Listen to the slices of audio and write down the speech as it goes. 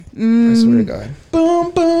I swear to God.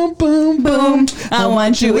 Boom, boom, boom, boom. I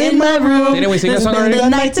want you in my room. Didn't we sing that song Spend already? the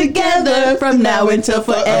night together from now until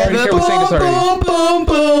forever. sure we sang this Boom, boom,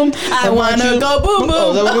 boom, boom. I wanna go boom,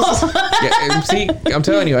 boom. Yeah, see, I'm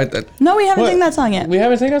telling you. No, we haven't What? sang that song yet. We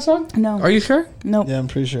haven't sang that song? No. Are you sure? Nope. Yeah, I'm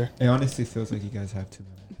pretty sure. It honestly feels like you guys have to.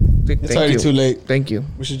 It's already too late. Thank you.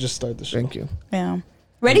 We should just start the show. Thank you. Yeah.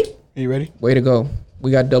 Ready? Are you ready? Way to go.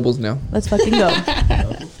 We got doubles now. Let's fucking go.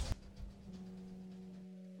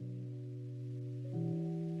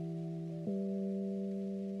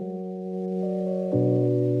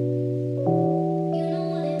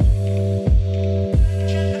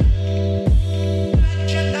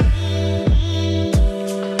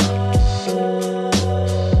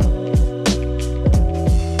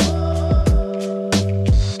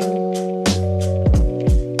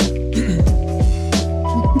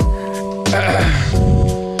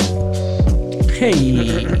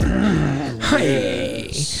 Hey. Hi.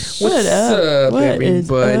 What's up, What everybody? is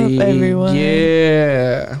up, everyone?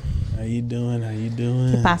 Yeah. How you doing? How you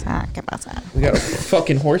doing? ¿Qué pasa? ¿Qué pasa? We got a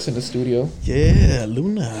fucking horse in the studio. Yeah,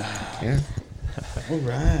 Luna. Yeah. All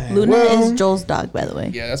right. Luna Well- is Joel's dog, by the way.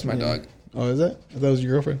 Yeah, that's my dog. Oh, is that? I thought it was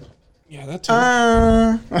your girlfriend. Yeah, that's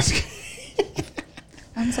her.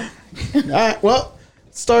 I'm sorry. All right. Well,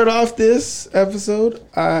 start off this episode.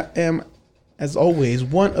 I am, as always,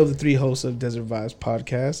 one of the three hosts of Desert Vibes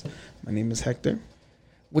podcast. My name is Hector.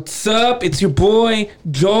 What's up? It's your boy,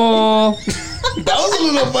 Joel. That was a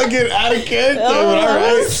little fucking out of character, but all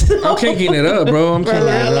right. I'm kicking it up, bro. I'm kicking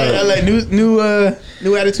I it up. like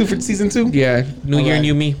new attitude for season 2. Yeah, new All year, right.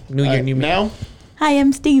 new me. New year, new me. Now, Hi,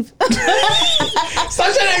 I'm Steve, stop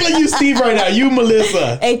trying to act like you Steve right now. You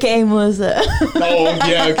Melissa. aka Melissa. Oh,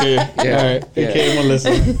 yeah, okay. Yeah, All right. yeah. Okay,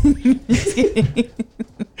 Melissa.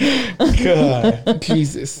 God.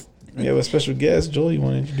 Jesus. We have a special guest. Joel, you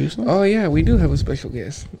want to introduce him? Oh yeah, we do have a special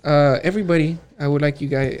guest. Everybody, I would like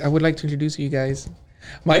to introduce you guys.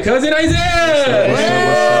 My cousin Isaiah.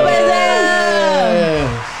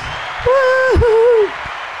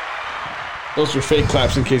 Those were fake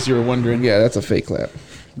claps in case you were wondering. Yeah, that's a fake clap.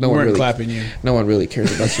 No We one weren't really clapping you. No one really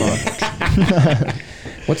cares about song.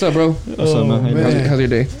 What's up, bro? What's up, man? How you man. doing? How's your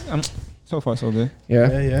day? So far, so good.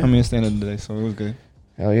 Yeah. Yeah, yeah. I'm in standard today, so it was good.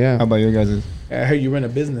 Hell yeah. How about your guys'? I heard you run a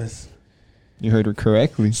business. You heard it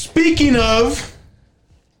correctly. Speaking of,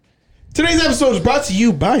 today's episode is brought to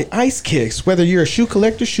you by Ice Kicks. Whether you're a shoe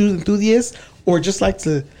collector, shoes enthusiast, or just like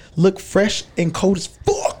to look fresh and cold as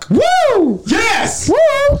fuck. Woo! Yes! Woo!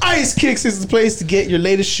 Ice Kicks is the place to get your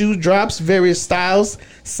latest shoe drops, various styles,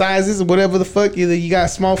 sizes, whatever the fuck. Either you got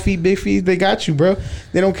small feet, big feet, they got you, bro.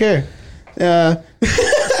 They don't care.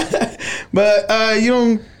 But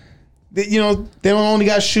they don't only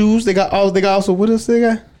got shoes. They got also, what else they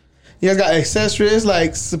got? You guys got accessories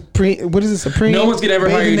like Supreme. What is it? Supreme. No one's gonna ever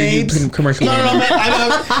hire you to do commercial. No, man.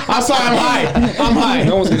 I'm sorry. I'm high.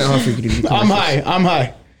 No one's gonna offer you to do commercials. I'm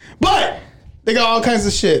high. But they got all kinds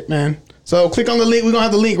of shit, man. So click on the link. We're gonna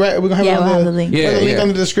have the link, right? We're gonna have We'll have the link. We'll have Yeah, the link yeah. on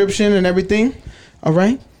the description and everything. All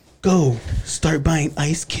right. Go start buying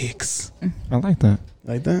Ice Kicks. I like that.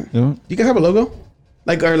 Like that. Yeah. You guys have a logo,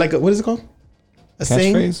 what is it called? A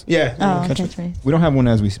saying? Catchphrase? Yeah. Oh, Catch it. catchphrase. We don't have one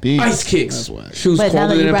as we speak. Ice kicks. That's why. Shoes But now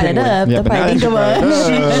colder that you than a brought it penguin. up, Yeah, they'll but now probably think that of you us.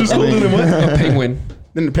 brought it up, Shoes colder than what? A penguin.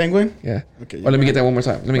 Then the penguin. Yeah. Okay. Let me get that one more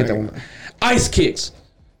time. Let me get that one more. Ice kicks.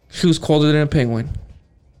 Shoes colder than a penguin.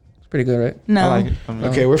 It's pretty good, right? No. I like it.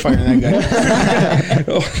 Okay, we're firing that guy.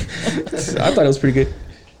 I thought it was pretty good.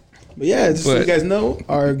 But yeah, just so you But- guys know,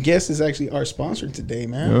 our guest is actually our sponsor today,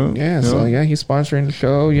 man. Yeah, so yeah, he's sponsoring the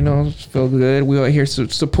show. You know, feel good. We are here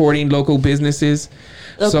supporting local businesses.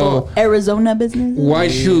 Local Arizona business. Why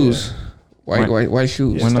shoes? Why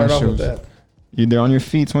shoes? Why not Start off with shoes? that. They're on your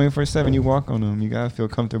feet 24/7. You walk on them. You gotta feel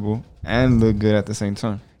comfortable and look good at the same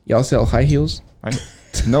time. Y'all sell high heels? Right?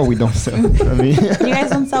 No, we don't sell. I mean, You guys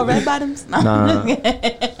don't sell red bottoms? No.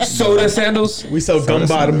 nah. Soda sandals? We sell gum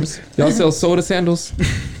bottoms. Y'all sell soda sandals?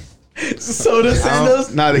 Soda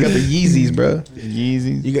sandals? Nah, they got the Yeezys, bro.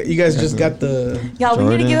 Yeezys. You guys just got the. Y'all, we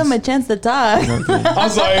need to give Jordans. him a chance to talk. I'm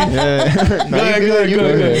sorry. Yeah. Go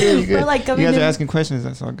ahead. You We're like coming guys are in. asking questions.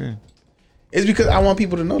 That's all good. It's because I want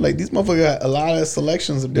people to know, like, these motherfuckers got a lot of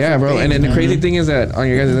selections of Yeah, different bro. things, And then the man. crazy thing is that on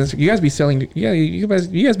your guys' you guys be selling. Yeah, you guys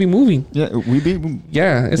be moving. Yeah, we be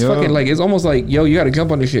Yeah, it's Yo. fucking like it's almost like yo, you got to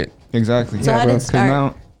jump on this shit. exactly. So how did it 'Cause start?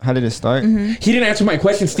 now, how did it start? He didn't answer my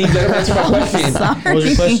question, Steve. Let him answer my question. Sorry. What was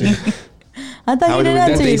your question? I thought How you did didn't we-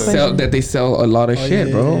 answer That they your sell question. that they sell a lot of Oh, shit,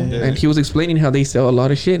 yeah, bro. yeah, yeah. And he was explaining how they sell a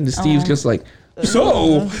lot of shit, and Steve's just like,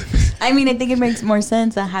 so. I mean, I think it makes more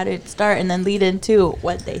sense on how to start and then lead into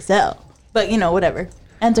what they sell. But, you know, whatever.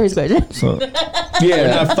 Answer his question. So We're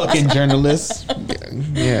Yeah. not fucking journalists.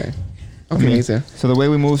 Yeah. Okay, so. so the way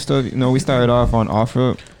we move stuff, we started off on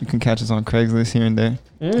OfferUp. You can catch us on Craigslist here and there.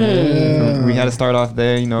 So we had to start off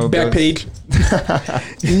there, Back build- page.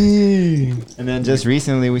 And then just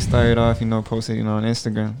recently we started off, posting on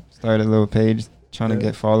Instagram. Started a little page trying to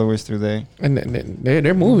get followers through there. And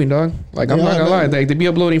they're moving, dog. Like, I'm not gonna lie. Like, they be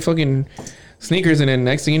uploading fucking sneakers, and then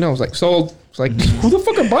next thing you know, it's like, sold. It's like, who the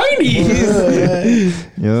fuck are buying these?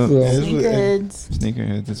 Yeah. So, Sneakers.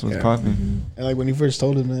 Sneakerhead, this was Yeah. popping. And like when you first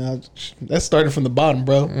told it, man, that started from the bottom,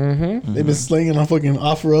 bro. They've been slinging on fucking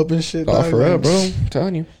OfferUp and shit. dog. offer up, bro. I'm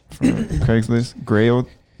telling you. Craigslist, Grailed.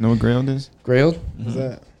 Know what Grailed is? Grailed. What's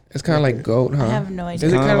that? It's kind of like goat, huh? I have no idea.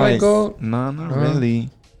 Is it kind of like goat? No, not Huh? really.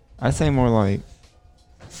 I'd say more like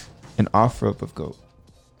an OfferUp of goat.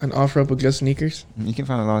 An offer up with just sneakers. You can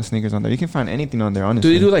find a lot of sneakers on there. You can find anything on there, Do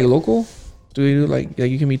honestly. they do like local? Do they do like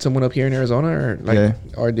you can meet someone up here in Arizona, or like, Yeah.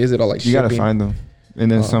 or is it all like You gotta shipping? find them.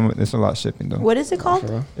 And then Oh. it's a lot shipping though. What is it called?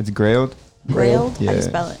 Offer up. It's Grailed. Grailed? How do Yeah. you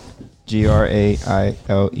spell it? GRAILED.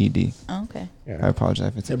 Oh, okay. I Yeah. apologize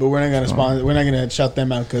if it's Yeah, but we're not gonna sponsor. We're not gonna shout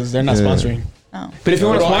them out because they're not Yeah. sponsoring. Oh. But if you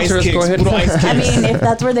want to Puro sponsor ice us, go kicks, ahead. puro ice I kicks. mean, if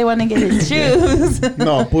that's where they want to get his shoes.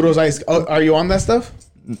 No, Puro's ice. Oh, are you on that stuff?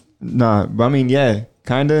 Nah, but I mean, yeah,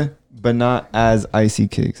 kinda, but not as Icy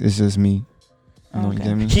Kicks. It's just me. You Okay.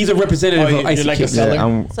 get me? He's a representative Oh, of you're Icy like a Kicks. seller? Yeah,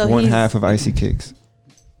 I'm So one he's- half of Icy Kicks.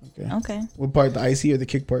 Okay. What part? The icy or the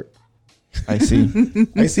kick part? Icy,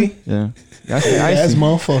 Icy. yeah. I say That's Icy.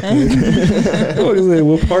 motherfucker.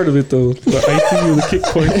 What part of it though? The icy or the kick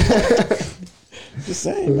part? Just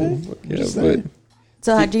saying, man. Yeah, Just but saying.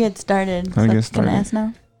 So how'd you get started? How'd I So get started? Can I ask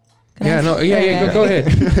now? Can I yeah, ask? no, yeah. Go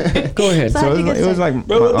ahead. Go ahead. So So how'd you get it was started? like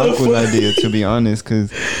Bro, my what the uncle's fuck? idea, to be honest,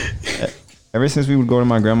 because ever since we would go to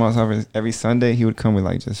my grandma's house every Sunday, he would come with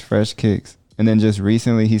like just fresh kicks. And then just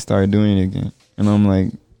recently he started doing it again. And I'm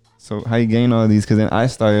like, so how you gain all these? Because then I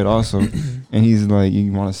started also. And he's like,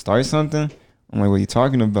 you want to start something? I'm like, what are you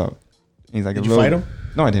talking about? And he's like, Did a you little- fight him?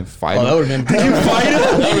 No, I didn't fight Oh, him. that would have been. Did you fight him?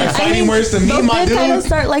 That would have been fighting words to me, Those my good titles dude.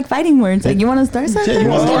 start like fighting words. Like, you want to start something? you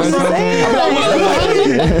wanna start Just something? say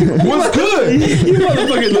it. What's good? You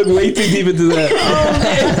motherfuckking look way too deep into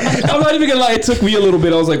that. I'm not even gonna lie. It took me a little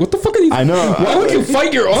bit. I was like, "What the fuck are you?" I know. Why would you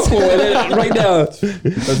fight your uncle and then, right now?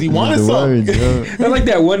 Because he wanted The something. words, yo. I like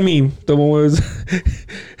that one meme. The one was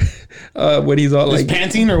when he's all Like like,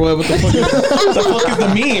 panting or what? What the fuck? What the fuck is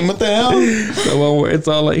the meme? What the hell? the one where it's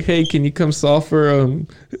all like, "Hey, can you come solve for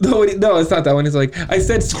No, it's not that one. It's like, I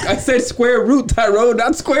said square root, Tyrone,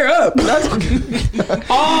 not square up. That's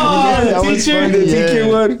Oh, that the was teacher. funny. the Yeah. teacher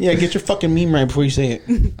one. Yeah, get your fucking meme right before you say it.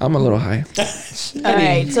 I'm a little high. All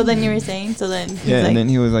right. So then you were saying. So then he's Yeah, like, and then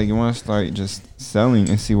he was like, you want to start just selling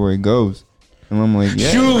and see where it goes. And I'm like, yeah.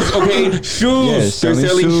 Shoes, okay, shoes. Yeah, They're selling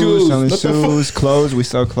shoes. selling What the shoes, clothes. We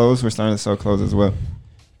sell clothes. We're starting to sell clothes as well.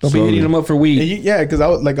 Don't be Slowly. hitting them up for Yeah, weed. because I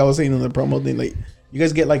was saying in the promo thing, like you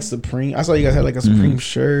guys get like Supreme. I saw you guys had like a Supreme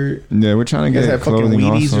shirt. Yeah, we're trying You to guys get have fucking clothing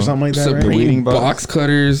Wheaties also. or something like that, right? Supreme Weeding box. box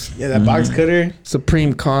cutters, Yeah, that box cutter.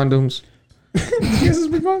 Supreme condoms. You guys is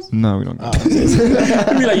big box? No, we don't. Oh,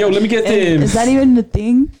 Be like, yo, let me get them. is that even the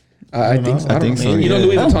thing? I think so. I think so, You know yeah.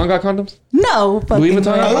 Louis Vuitton got condoms? No. Fucking Louis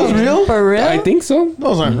Vuitton? way. Are those real? For real? I think so.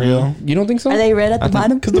 those aren't real. You don't think so? Are they red at the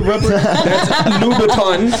bottom? Because the rubber, That's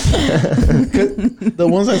Louboutin. the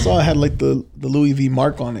ones I saw had like the Louis V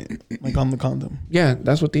mark on it, like on the condom. Yeah,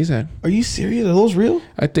 that's what these had. Are you serious? Are those real?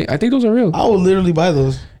 I think those are real. I would literally buy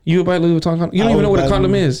those. You would buy Louis Vuitton condom. You I don't even would know what a buy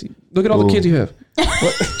condom Louis. is. Look at all the Ooh. kids you have.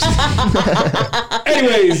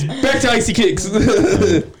 Anyways, back to Icy Kicks.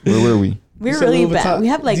 Where were we? We're said really Louis bad. Vuitton. We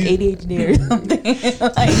have like Do you- ADHD or something. Like, It's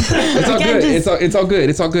all we can't good. just- It's all good.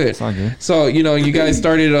 It's all good. It's all good. So, you guys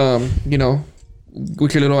started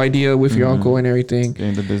with your little idea with your Mhm. uncle and everything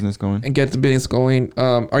Getting the business going. and get the business going.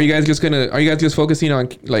 Are you guys just focusing on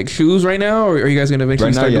like shoes right now, or are you guys gonna eventually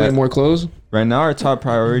Right now, start yeah. doing more clothes? Right now, our top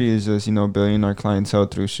priority is just building our clientele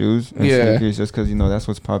through shoes and Yeah. sneakers, just because that's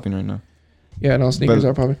what's popping right now. Yeah, no, sneakers But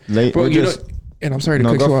are popping. Late, Bro, we're you just know, and I'm sorry to no,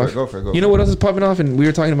 cut go you for off. it. Go for it. Go. You know what else is popping off? And we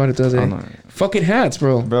were talking about it the other I day. don't know. Fucking hats,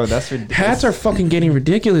 bro. Bro, that's ridiculous. Hats are fucking getting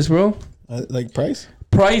ridiculous, bro. Like price?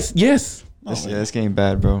 Price, yes, It's getting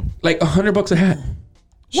bad, bro. like $100 a hat.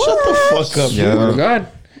 Shut the fuck up, Yeah. Oh dude. my god,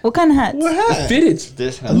 What kind of hats? What hat? fitted.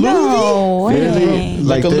 This hat. No Literally, way.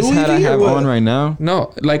 like Like a this Louis hat I V or have what? on right now,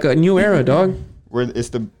 No, like a new era, dog. where it's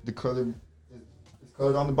the color, it's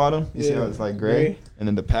colored on the bottom. You see Yeah. how it's like gray, Gray. and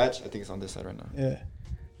then the patch. I think it's on this side right now. Yeah.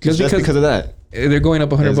 Just Just because of that, they're going up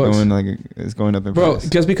 $100. it's going up in Bro, price.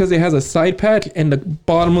 just because it has a side patch and the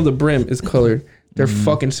bottom of the brim is colored, they're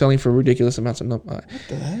fucking selling for ridiculous amounts of What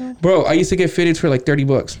the hell? Bro, I used to get fitteds for like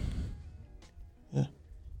 $30. Yeah.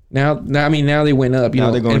 Now they went up. You Now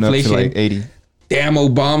know, they're going inflation. up to like 80. Damn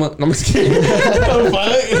Obama. No, I'm just kidding.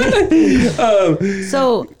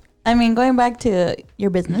 So, I mean, going back to your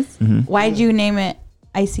business, Mhm. why'd you name it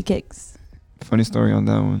Icy Kicks? Funny story on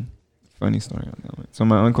that one. So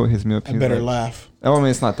my uncle hits me up. I He's better like, laugh. Oh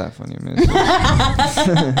man, it's not that funny, man.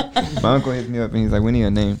 My uncle hits me up and he's like, "We need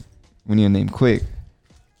a name. We need a name quick."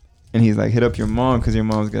 And he's like, "Hit up your mom because your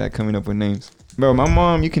mom's good at coming up with names." Bro, my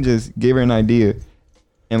mom, you can just give her an idea,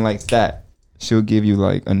 and like that, she'll give you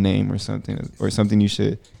like a name or something you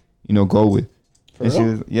should, go with. For And she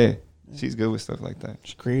real? was, yeah, she's good with stuff like that.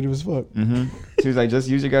 She's creative as fuck. She was like, just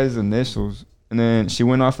use your guys' initials. And then she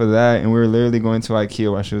went off of that, and we were literally going to IKEA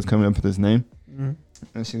while she was coming up with this name. Mhm.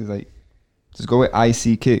 And she was like, just go with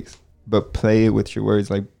IC Kicks, but play it with your words,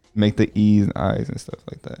 like make the E's and I's and stuff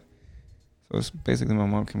like that. So it's basically my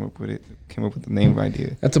mom came up with the name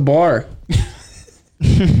idea. That's a bar.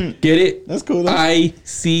 Get it? That's cool. IC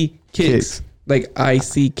kicks. Kicks. Like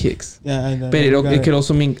IC kicks. Yeah, I know. But it could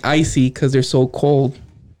also mean icy because they're so cold.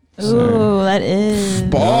 Ooh, that is.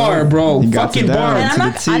 Bar, bro. You got Fucking it down. bar. And I'm to the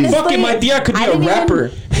not T. honestly, Fucking my tia could be I a didn't rapper.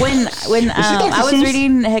 When I was Seuss?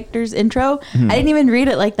 reading Hector's intro, I didn't even read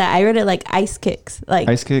it like that. I read it like Ice Kicks. Like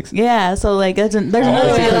Ice Kicks. Yeah, so like there's another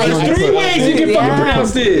way. There's Like, three ways you can fucking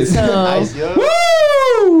pronounce this. so,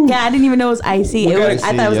 Woo! yeah, I didn't even know it was icy. We I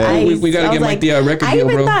thought it was yeah. ice. We gotta I was get my like, tia a record I deal,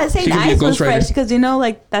 even bro. thought She saying could be a ice was ghostwriter. fresh because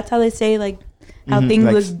like that's how they say like how Mhm, things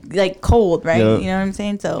like- look like cold, right? Yeah. You know what I'm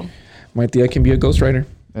saying? So My tia can be a ghostwriter.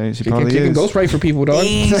 Hey, She she can probably is. ghostwrite for people, dog.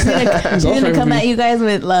 dang, she's Ghost gonna Rider come for at you guys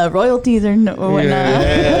with royalties or whatnot.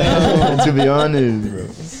 Yeah, to be honest, bro.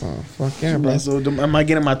 So, fuck yeah, bro. So am I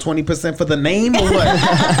getting my 20% for the name or what?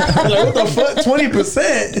 Like, what the fuck?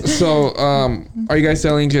 20%? So, are you guys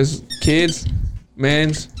selling just kids,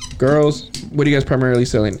 men's, girls? What are you guys primarily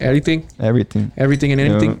selling? Everything and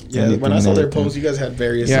anything? Yeah, Anything when I and saw their everything. post, you guys had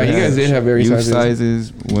various. Yeah, you guys did have various Youth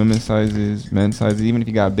sizes. women's sizes, men's sizes. Even if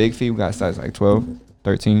you got big feet, we got size like 12,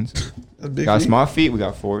 13s. Got small feet, we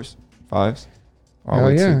got 4s, 5s. All Hell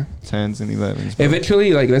the way yeah. to 10s and 11s. bro.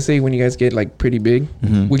 Eventually, like, let's say when you guys get like pretty big,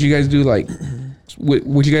 Mhm. would you guys do like,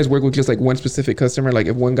 would you guys work with just like one specific customer? Like,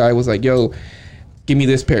 if one guy was like, "Yo, give me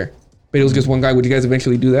this pair," but it was just one guy, would you guys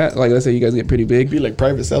eventually do that? Like, let's say you guys get pretty big. Be like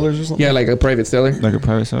private sellers or something. Yeah, like a private seller. Like a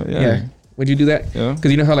private shop, Yeah. yeah. Would you do that? Yeah.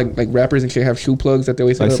 Because you know how like rappers and shit have shoe plugs that they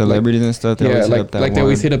always Like hit up, celebrities and stuff, they yeah, always hit like up that like they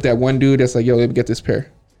always one. hit up that one dude that's like, "Yo, let me get this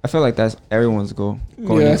pair." I feel like that's everyone's goal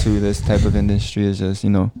going Yeah. into this type of industry is just,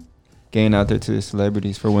 getting out there to the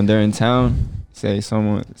celebrities for when they're in town. Say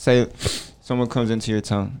someone comes into your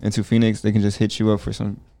town, into Phoenix, they can just hit you up for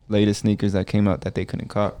some latest sneakers that came out that they couldn't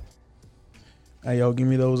cop. Hey, yo, give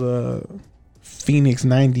me those Phoenix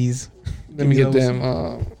 90s. Let me Give get those.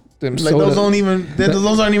 them Like soda. those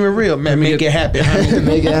those aren't even real. Man, Let me make get- it happen. honey.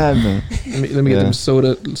 Make it happen. Let me get Yeah. them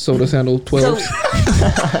soda sandal 12s.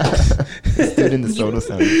 Stood in the soda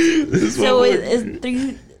sound. So is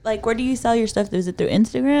three like where do you sell your stuff? Is it through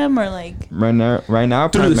Instagram or like? Right now,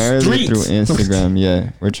 Through the primarily through streets. Instagram. Yeah,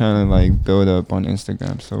 we're trying to like build up on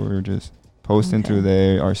Instagram, so we're just posting Okay. through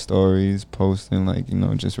there, our stories, posting like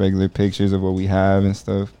just regular pictures of what we have and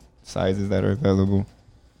stuff, sizes that are available.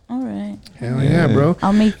 All right, Hell yeah, bro.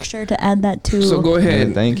 I'll make sure to add that too. So go Yeah,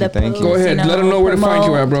 ahead. thank you, The thank you. Go ahead. You know, Let them know where to find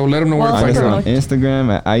you at, bro. Let them know where to Well, find Find you us at. on Instagram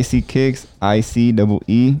at ICKicks,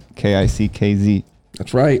 ICEEKICKZ.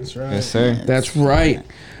 That's right. That's right. Yes, sir. That's right.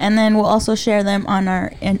 And then we'll also share them on our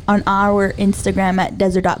Instagram at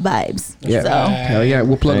desert.vibes. Yeah. So Hell yeah.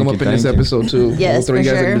 We'll plug Thank them you, up in this thank you. episode too. Yes, we'll throw you for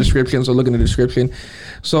guys in sure. the description. So look in the description.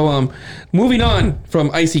 So moving on from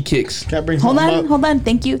Icy Kicks. Can I bring hold something on, up? hold on.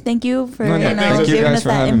 Thank you for No, no, thank you giving guys us for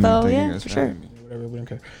that having me. info. Thank you Yeah, guys for for sure. having me. Whatever, we don't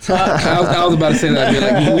care. I was about to say that. I'd be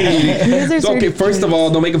like, we need These are okay, first of all,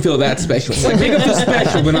 don't make them feel that special. Like, make them feel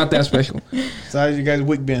special, but not that special. So how's you guys'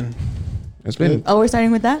 week been? It's been. Oh, we're starting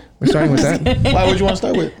with that? We're starting with that. Why would you want to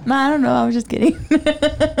start with? No, I don't know. I was just kidding.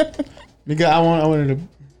 Because I wanted to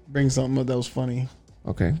bring something up that was funny.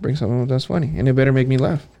 Okay, bring something that's funny, and it better make me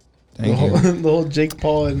laugh, Thank the, you. whole, the whole Jake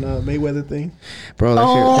Paul and Mayweather thing. bro. That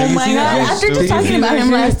Oh shit. my god! After just Stupid. talking about him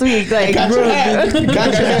last week, like, Got your hat. Got your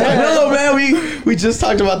hat. No, man, we just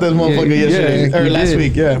talked about this motherfucker yesterday or we last did.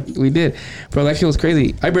 week. Yeah. We did, bro. That shit was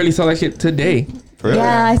crazy. I barely saw that shit today. For real?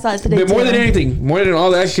 yeah, I saw it today. But more too. than anything, more than all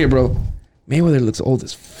that shit, bro. Mayweather looks old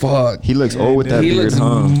as fuck. He looks old with that He beard, looks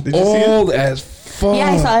huh? Did you see it? old as fuck.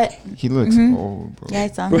 Yeah, I saw it. He looks Mhm. old, bro. Yeah, I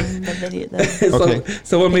saw him in the video. So, Okay.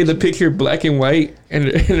 someone made the picture black and white,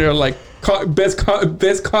 and they're like, best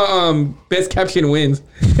caption wins.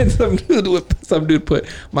 And some dude put,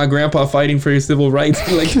 "My grandpa fighting for his civil rights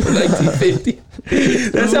in like 1950."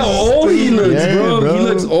 That's how old he looks, Yeah, bro. bro. He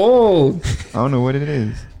looks old. I don't know what it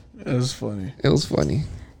is. That was funny. It was funny.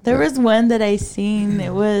 There was one that I seen.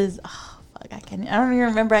 It was I don't even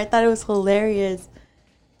remember. I thought it was hilarious.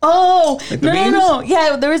 Oh, Like the no. memes?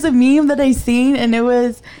 Yeah, there was a meme that I seen, and it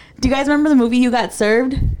was. Do you guys remember the movie You Got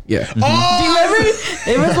Served? Yeah. Oh, Do you remember?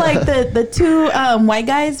 It was like the two white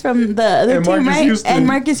guys from the other And team, Marcus right? Houston. And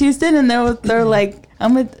Marcus Houston, and they're like,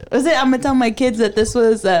 I'm gonna tell my kids that this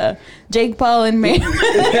was Jake Paul and Mary.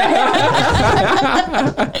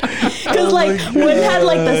 Because like one had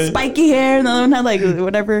like the spiky hair, and the other one had like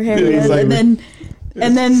whatever hair he Yeah, had, exactly.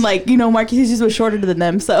 and then like Marcus Houston was shorter than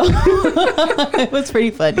them, so it was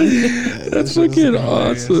pretty funny. That's fucking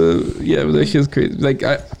awesome. Yeah, but that shit's crazy. Like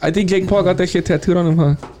I think Jake Paul got that shit tattooed on him,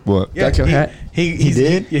 huh? What? Got your hat? He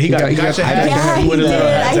did? Yeah, he got He got gotcha the hat. Yeah, he with his did. little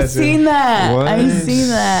hat I tattoo. seen that. What? I seen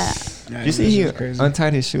that. Yeah, Did you see he that shit's crazy.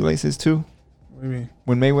 untied his shoelaces too? What do you mean?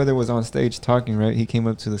 When Mayweather was on stage talking, right? He came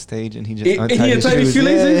up to the stage and he just He untied untied his his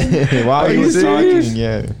shoelaces. shoelaces? Yeah. While Are he you was serious? talking,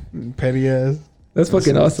 yeah. Petty ass. That's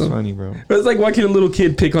fucking That's awesome. funny, bro. It's like watching a little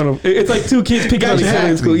kid pick on him. It's like two kids picking on each other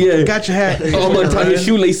in school. Yeah. Got your hat. Oh, I'm gonna tie your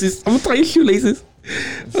shoelaces. I'm gonna tie your shoelaces.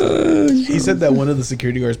 He said that one of the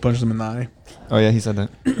security guards punched him in the eye. Oh yeah, he said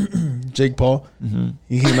that. Jake Paul. Mm-hmm.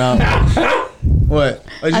 He came out. What?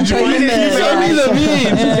 Oh, did I'm you showing find you it? the- You showed me the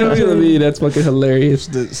meme. She showed me the meme. That's fucking hilarious.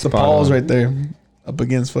 The Paul's right there, up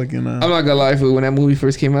against fucking. I'm not gonna lie, fool. When that movie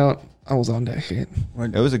first came out, I was on that shit.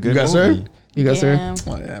 It was a good You got movie. served? You guys, sir? Yeah.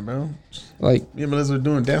 Oh yeah, bro. Like, Me and Melissa were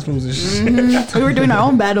doing dance moves and shit. We were doing our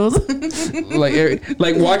own battles.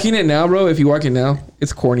 like watching it now, bro. If you watch it now,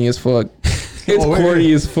 it's corny as fuck. It's Oh,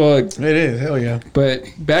 corny as fuck. It is, hell yeah. But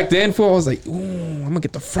back then, fool, I was like, ooh, I'm gonna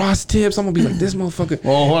get the frost tips. I'm gonna be like this motherfucker.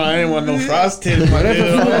 Well, hold on, I didn't want no frost tips. my Whatever,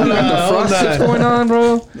 dude. fool. Hold Got on, the hold frost tips on. going on,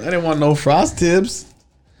 bro. I didn't want no frost tips.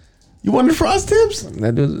 You wanted frost tips?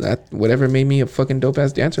 That dude, whatever made me a fucking dope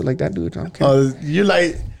ass dancer like that dude. I don't care. Oh, you're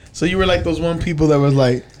like, so you were like those one people that was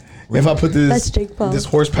like, if I put That's Jake Paul. this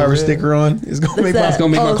horsepower sticker on, it's gonna make That's my.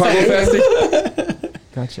 It's gonna make my car go sorry. faster.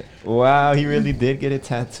 Gotcha. Wow, he really did get it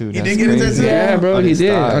tattooed. He That's did get it crazy. tattooed? Yeah, bro, On he his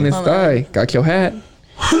did thigh. on his Hold on. thigh. Got your hat.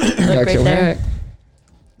 Got right your there. hat.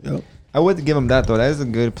 Yep. I would give him that though. That is a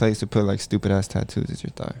good place to put like stupid ass tattoos as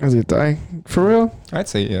your thigh. That's your thigh. For real? I'd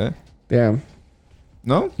say yeah. Damn.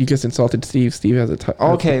 No? You just insulted Steve. Steve has a thigh.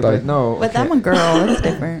 Okay, but no. But okay. I'm a girl. That's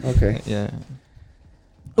different. Okay. Yeah.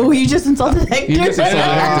 Oh, you just insulted Hector. You just insulted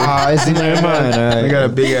Hector. Ah, it's in your mind. I got a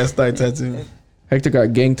big ass thigh tattoo. Hector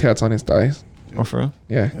got gang tats on his thighs. Oh, for real?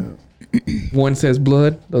 Yeah. One says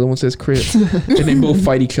blood, the other one says crib. And they both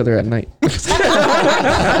fight each other at night.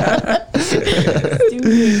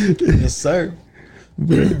 Yes, sir.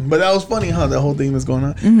 But that was funny, huh? That whole thing was going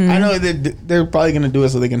on. I know they're probably gonna do it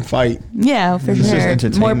so they can fight. Yeah, for It's just sure.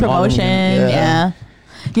 entertainment. More promotion. Yeah. Yeah.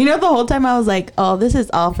 You know, the whole time I was like, "Oh, this is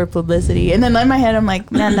all for publicity," and then in my head, I'm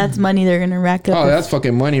like, "Man, that's money they're gonna rack up." Oh, that's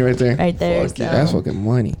fucking money right there. right there. Fuck So. yeah. That's fucking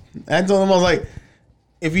money. I told them I was like,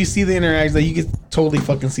 if you see the interaction, like you can totally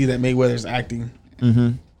fucking see that Mayweather's acting.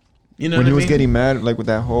 Mm-hmm. You know When what he I was mean? getting mad, like with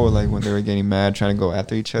that whole, like when they were getting mad trying to go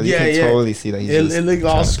after each other, Yeah, you can yeah. totally see that he's it, just it looked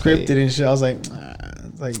all trying to play scripted it. and shit. I was like,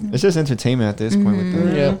 it's like It's just entertainment at this point with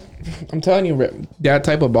them. Yeah. I'm telling you, that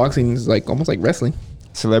type of boxing is like almost like wrestling.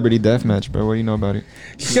 Celebrity deathmatch, bro. What do you know about it?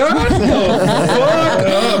 Shut the fuck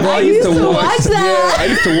up, bro. I used to watch that. Yeah, I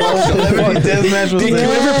used to watch Celebrity that. Deathmatch was Did you the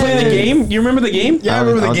ever play the game? You remember the game? Yeah, I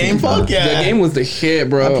remember the I'll game. think about Fuck it. yeah. The game was the shit,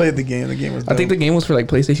 bro. I played the game. The game was. I think the game was for like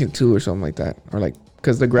PlayStation 2 or something like that, or like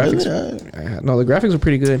because the graphics. No, the graphics were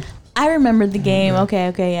pretty good. I remember the game.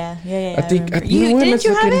 Okay, yeah. I think remember. you know what, didn't let's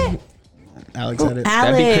you have fucking- it? Alex had it.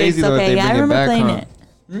 Alex. That'd be crazy though if okay, they yeah, I bring it remember back, playing huh? it.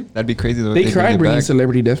 That'd be crazy though. They if tried bring it bringing back.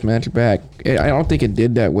 Celebrity Deathmatch back. I don't think it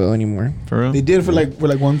did that well anymore. For real? They did for like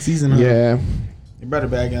one season. Huh? Yeah, They brought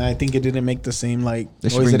it back, and I think it didn't make the same like They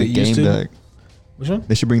should noise bring that the it used game to. back. Which one?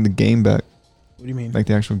 They should bring the game back, What do you mean? like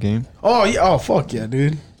the actual game. Oh yeah. Oh fuck yeah,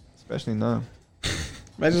 dude. Especially now.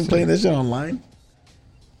 Imagine playing that shit online.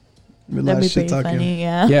 Be a lot That'd of be shit pretty talking. funny.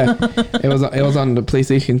 Yeah. yeah. It was on the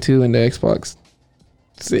PlayStation 2 and the Xbox.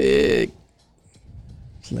 Sick.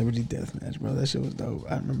 Celebrity Deathmatch, bro. That shit was dope.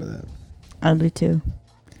 I remember that. I'll do too.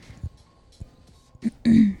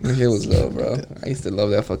 That shit was dope, bro. I used to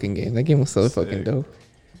love that fucking game. That game was so fucking dope.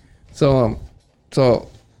 So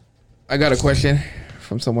I got a question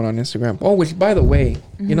from someone on Instagram. Oh, which by the way,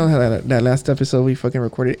 you know how that last episode we fucking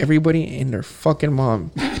recorded, everybody and their fucking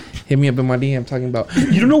mom hit me up in my DM talking about,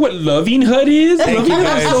 you don't know what Loving Hut is? Thank Loving you,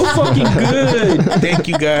 Hut is guys. so fucking good. Thank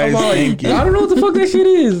you guys. I'm like, Thank you. I don't know what the fuck that shit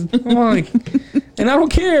is. I'm like, and I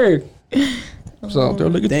don't care. So they're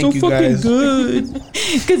like, it's Thank so you, fucking guys. good.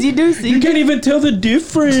 Because you do see. You can't even tell the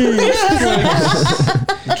difference.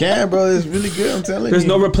 You can, bro. It's really good. I'm telling There's you.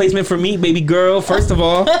 no replacement for me, baby girl. First of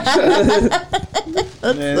all,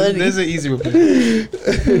 That's funny. There's an easy reply.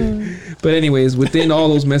 But anyways, within all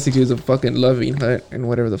those messages of fucking loving her and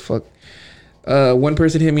whatever the fuck, one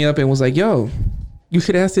person hit me up and was like, "Yo, you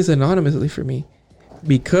should ask this anonymously for me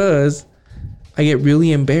because I get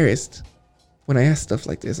really embarrassed when I ask stuff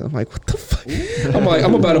like this." I'm like, "What the fuck?" I'm like,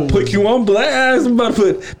 "I'm about to put you on blast. I'm about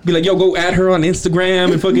to be like, yo, go add her on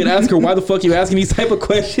Instagram and fucking ask her why the fuck you asking these type of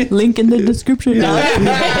questions." Link in the description.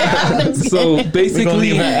 So We're gonna basically,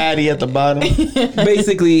 leave her Addy at the bottom.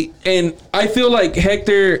 basically, and I feel like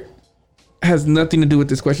Hector has nothing to do with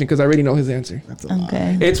this question because I already know his answer. That's a lie.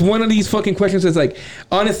 Okay. It's one of these fucking questions that's like,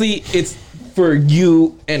 honestly, it's for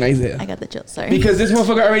you and Isaiah. I got the chill. Sorry. Because this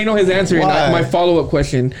motherfucker already know his answer. Why? And my follow up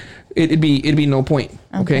question, it'd be no point.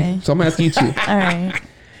 Okay? So I'm gonna ask you two. All right.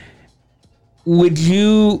 Would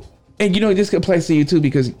you? And this applies to you too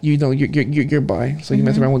because you're bi, so you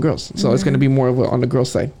mess around with girls. So it's gonna be more of on the girl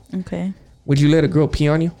side. Okay. Would you let a girl pee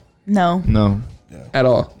on you No. No. at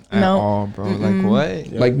all? At No. all, bro. Like what?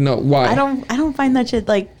 Like no? Why? I don't find that shit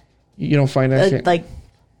like You don't find that shit like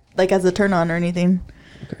as a turn on or anything.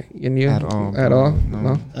 okay. And you At all, At bro. all?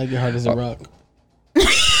 No. Like your heart is a rock.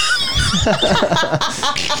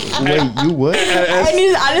 Wait, you would? I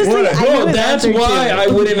knew honestly. I knew Bro, his that's answer why too. I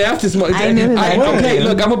wouldn't ask this motherfucker. I knew his answer. Okay,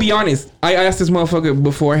 look, I'm gonna be honest. I asked this motherfucker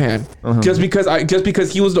beforehand, just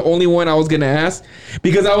because he was the only one I was gonna ask,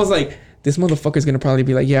 because I was like, this motherfucker's gonna probably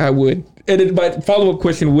be like, yeah, I would, and then my follow up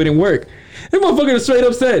question wouldn't work. This motherfucker straight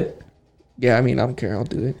up said, yeah, I mean, I don't care, I'll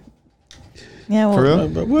do it. Yeah. Well, For real?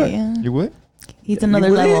 But what? Yeah. You would? He's another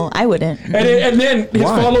wouldn't? level. I wouldn't. And then his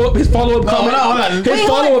Why? follow up comment. hold on. His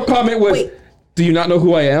follow up comment was, Wait. do you not know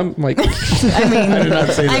who I am? I'm like, I mean, I did not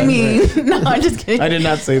say that. I mean, no, I'm just kidding. I did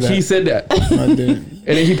not say that. he said that, I didn't. and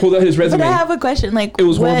then he pulled out his resume. But I have a question. Like, It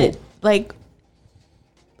was what? horrible.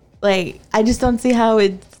 Like, I just don't see how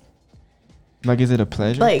it's. Like, is it a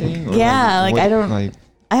pleasure Like, thing? Or yeah, like, what- I don't- Like,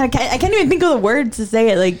 I can't even think of the words to say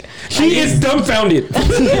it. Like, She is dumbfounded.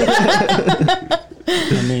 I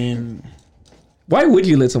mean, Why would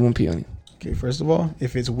you let someone pee on you? okay, first of all,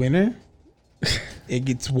 if it's winter, it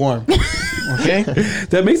gets warm. Okay?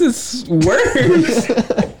 That makes it worse.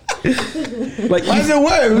 Like, Why is it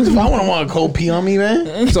worse? I wouldn't want a cold pee on me,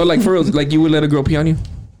 man. so like for real, like you would let a girl pee on you?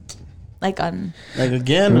 like on. Like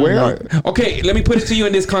again, where or are... not? Okay, let me put it to you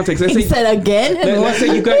in this context. Let's He say, said again. let's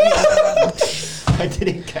say you got. I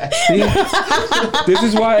didn't catch. See? This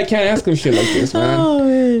is why I can't ask him shit like this, man. Oh,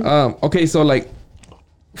 man. Okay, so like,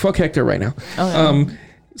 fuck Hector right now. Okay.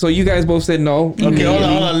 So you guys both said no. Okay, hold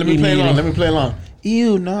on. Let me play along. Immediately. Let me play along.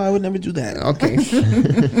 Ew, no, I would never do that. Okay.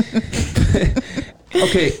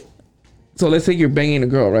 Okay. So let's say you're banging a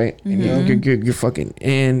girl, right? And you're fucking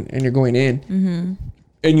in, and you're going in,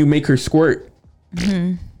 and you make her squirt.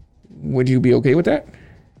 Would you be okay with that?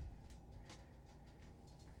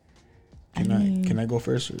 Can I go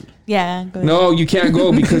first? Or? Yeah. Go ahead. No, you can't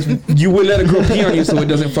go because you would let a girl pee on you, so it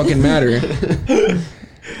doesn't fucking matter.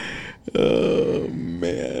 Oh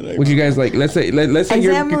man. Would you guys like? Let's say Isaiah, I'm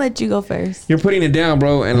gonna you're let you go first. putting it down,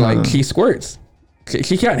 bro, and like she squirts.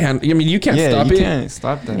 She can't handle. I mean, you can't Yeah, stop you it. can't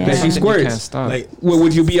stop that. Yeah. That's She something you squirts. can't stop. Like, Well,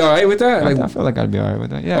 would you be all right with that? I Like, feel like I'd be alright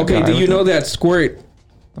with that. Yeah. I'd be okay, alright do you with know that? that squirt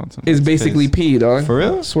Don't tell me is it's basically face. pee, dog? For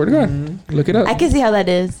real? Swear to God, look it up. I can see how that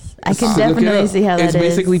is. I can Look it definitely up. see how that is. It's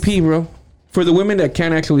basically pee, bro. For the women that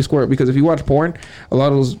can't actually squirt, because if you watch porn, a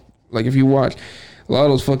lot of those, like if you watch a lot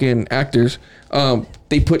of those fucking actors,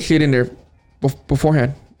 they put shit in there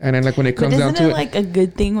beforehand, and then like when it But comes down isn't to it it, like a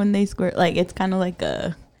good thing when they squirt? Like it's kind of like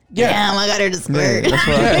a. Yeah. Damn, I got her to Yeah, squirt. that's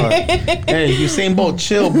what I thought. hey, Usain Bolt,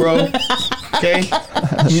 chill, bro. Okay,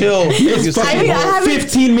 chill. it's I fucking mean, I haven't-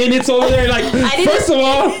 15 minutes over there. Like, didn't- first of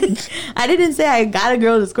all, I didn't say I got a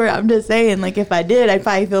girl to squirt. I'm just saying, like, if I did, I'd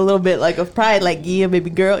probably feel a little bit like of pride, like, yeah, baby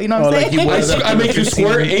girl. You know what I'm Oh, like saying? you was I make you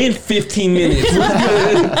squirt in 15 minutes.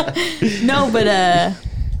 No, but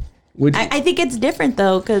Would you, I think it's different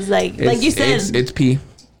though, because like you said, it's pee.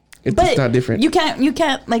 It's but not different. You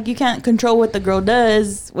can't control what the girl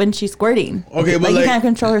does when she's squirting. Okay, but like you like- can't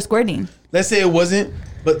control her squirting. Let's say it wasn't,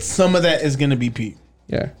 but some of that is gonna be pee.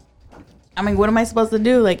 Yeah. I mean, what am I supposed to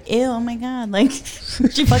do? Like, ew, oh my god, like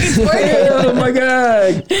she fucking squirted. Oh my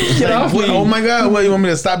god. Get Like, off what, me. oh my god, what, you want me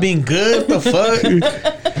to stop being good? What the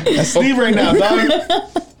fuck? I sleep right now, dog.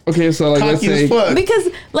 Okay, so like let's Cocky as say. fuck. Because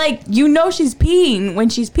like you know she's peeing when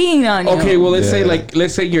she's peeing on you. Okay, well let's say Yeah. like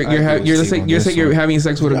let's say you're I agree with let's say Steve on you're this say you're one. having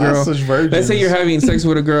sex with a Y'all girl. such virgins. Let's say you're having sex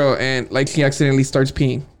with a girl and like she accidentally starts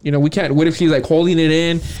peeing. You know, we can't. What if she's like holding it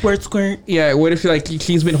in? Squirt, squirt. Yeah. What if like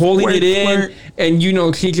she's been holding Squirt, it in squirt. and you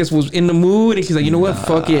know she just was in the mood and she's like, you know what,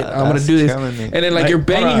 fuck it, I'm gonna that's do this. killing me. And then like Like, you're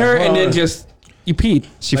banging hold on, her hold and then on. just you peed.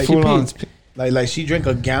 She Like, full you on. peed. Like she drank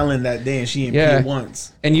a gallon that day and she didn't pee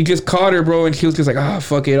once. And you just caught her, bro, and she was just like,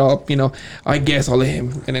 fuck it, I guess I'll let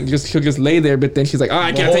him. And then she'll just lay there, but then she's like,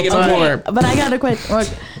 I can't take it no more. But I got a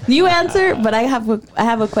question. You answer, but I have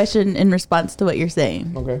a question in response to what you're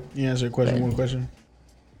saying. Okay. You answer a question, one question.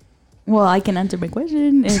 Well, I can answer my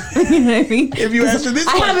question if you answer this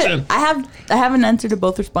question. I have an answer to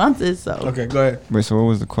both responses. So okay, go ahead. Wait, so what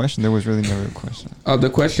was the question? There was really never a question. The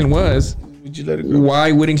question was, would you let a girl?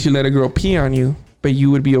 Why wouldn't you let a girl pee on you, but you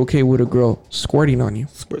would be okay with a girl squirting on you?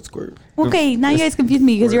 Squirt. Okay, now you guys confuse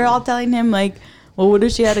me because you're all telling him like, well, what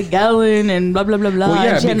if she had a gallon and blah blah blah blah? Well,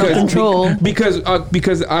 yeah, and she had no control. Because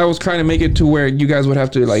I was trying to make it to where you guys would have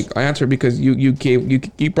to like answer because you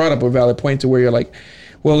brought up a valid point to where you're like,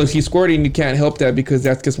 well, if she's squirting, you can't help that because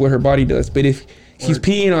that's just what her body does. But if she's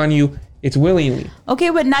peeing on you, it's willingly.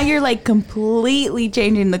 Okay, but now you're like completely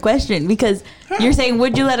changing the question because you're saying,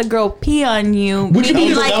 would you let a girl pee on you? That was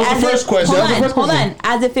the first question. Hold on.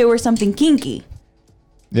 As if it were something kinky.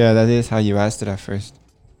 Yeah, that is how you asked it at first.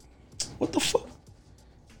 What the fuck?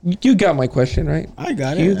 You got my question, right? I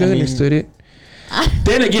got it. You understood it.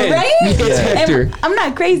 Then again, right? It's Hector. I'm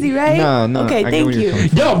not crazy, right? No. Okay, thank you.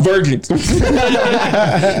 Y'all virgins. Well,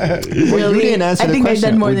 you didn't answer the question. I've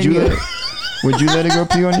done more than you. Would you let a girl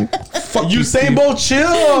pee on you? Fuck you, Usain Bolt, chill.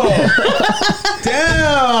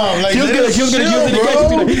 Damn. Like, he was gonna use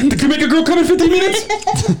it. Did you make a girl come in 15 minutes?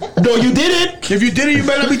 No, you didn't. If you did it, you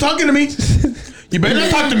better not be talking to me. You better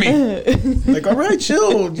not talk to me. Like, all right,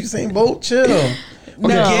 chill. Usain Bolt, chill. No.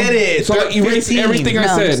 Get it. So erase everything I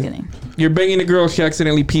said. You're banging a girl, she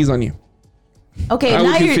accidentally pees on you. Okay,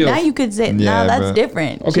 now you could say that's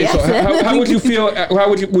different. Okay, so how would you feel?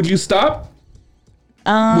 Would you stop?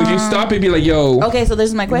 Would you stop and be like, yo? Okay, so this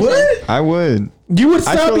is my question. What? I would. You would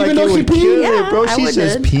stop even though she peed? Yeah, bro, she's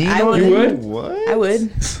just peeing on you. You would? What? I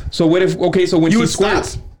would. So what if? Okay, so when she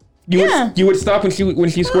squirts, you would stop when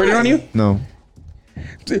she squirted on you? No.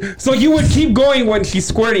 So you would keep going when she's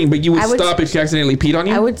squirting, but you would stop if she accidentally peed on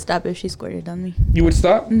you? I would stop if she squirted on me. You would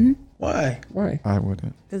stop? Mm-hmm. Why? I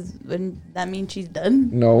wouldn't. Because wouldn't that mean she's done?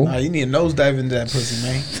 No. Nah, you need a nosedive into that pussy,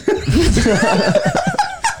 man.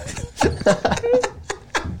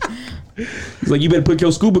 He's like, you better put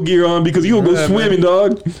your scuba gear on because you gonna go swimming,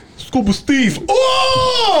 dog. Scuba Steve.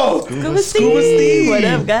 Oh! Scuba Steve. What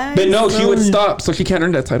up, guys? But no, she would stop, so she can't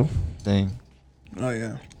earn that title. Dang. Oh,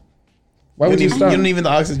 yeah. Why would you stop? You don't even the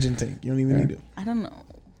oxygen tank. You don't even need it. I don't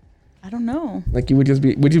know. Like you would just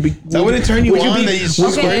be. Would you be? That wouldn't turn you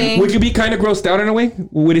on. Would you be kind of grossed out in a way?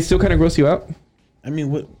 Would it still kind of gross you out? I mean,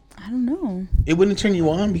 what? I don't know. It wouldn't turn you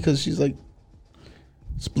on because she's like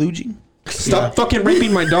splooging. Stop fucking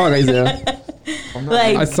raping my dog, Isaiah.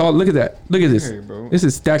 Like I saw. Look at that. Look at this. Hey, bro. This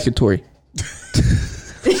is statutory.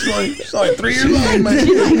 She's like 3 years old, man.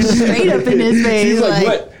 She's like straight up in his face. She's like,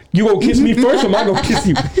 what? You gonna kiss me first, or am I gonna kiss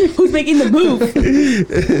you? Who's making the move?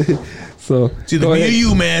 So it's either me or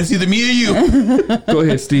you, man. It's either me or you. Go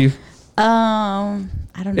ahead, Steve. I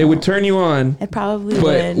don't know. It would turn you on. It probably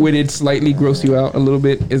but would it slightly gross you out a little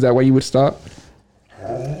bit? Is that why you would stop?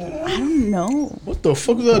 I don't know. What the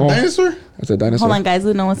fuck is that, dinosaur? That's a dinosaur. Hold on, guys.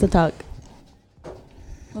 Luna wants to talk.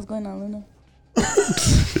 What's going on, Luna?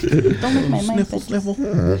 Don't make my mind sniffle.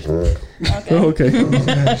 Okay.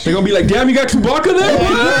 They're gonna be like, damn, you got Chewbacca there?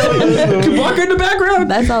 Chewbacca in the background.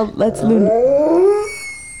 That's all. That's Luna.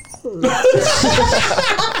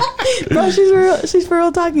 Bro, she's for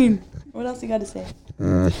real talking. What else you got to say?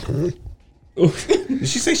 Did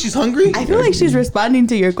she say she's hungry? I feel like she's responding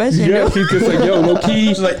to your question. Yeah, she's just like, yo, low key.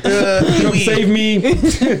 She's like, come save me.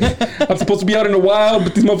 I'm supposed to be out in the wild,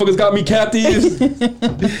 but these motherfuckers got me captive.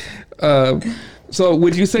 So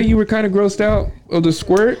would you say you were kind of grossed out of the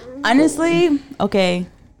squirt? Honestly, okay.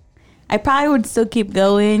 I probably would still keep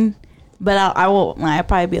going, but I won't. I'd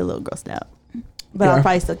probably be a little grossed out. But I'll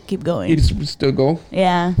probably still keep going. You just still go?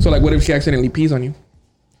 Yeah. So like, what if she accidentally pees on you?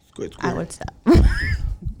 Squirt. I would stop.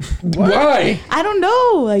 Why? I don't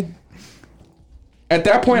know. Like, at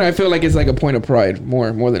that point, I feel like it's like a point of pride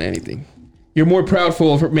more than anything. You're more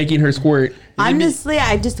proudful for making her squirt. Honestly,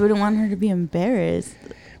 I just wouldn't want her to be embarrassed.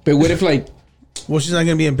 But what if like? Well, she's not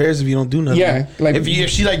gonna be embarrassed if you don't do nothing. Yeah, like if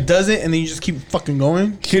she like does it and then you just keep fucking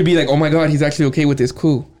going, she'd be like, "Oh my god, he's actually okay with this,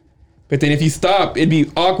 cool." But then if you stop, it'd be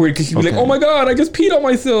awkward because she'd be like, "Oh my god, I just peed on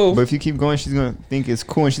myself." But if you keep going, she's gonna think it's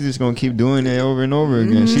cool, and she's just gonna keep doing it over and over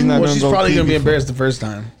again. She's not. She's probably gonna be embarrassed the first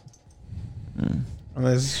time.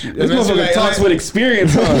 Unless this motherfucker talks with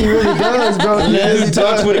experience, huh? He really does, bro. He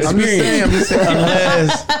talks with experience.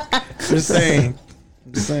 I'm just saying.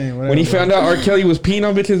 Whatever, when he found out R. Kelly was peeing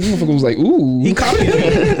on bitches, this motherfucker was like, "Ooh." He copied me.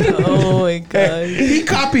 Oh my god. He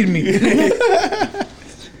copied me.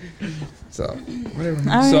 So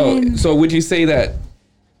Whatever. so would you say that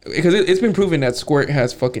because it's been proven that squirt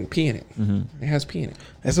has fucking pee in it? It has pee in it.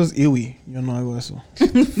 Eso es iwi. Yo no hago eso.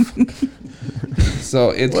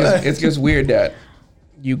 So it's just weird that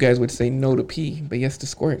you guys would say no to pee, but yes to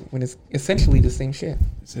squirt when it's essentially the same shit.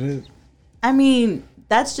 Yes, it is. I mean,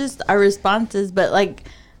 that's just our responses, but like,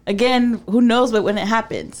 again, who knows what when it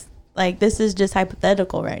happens? Like, this is just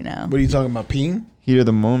hypothetical right now. What are you talking about? Peeing? Heat of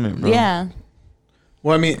the moment, bro. Yeah.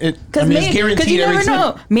 Well, I mean, it's Because guaranteed you never every time.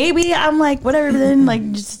 know. Maybe I'm like, whatever, then,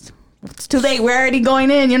 like, just, it's too late. We're already going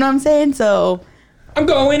in, you know what I'm saying? So. I'm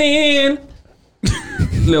going in.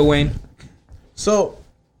 Lil Wayne. So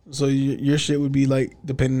your shit would be like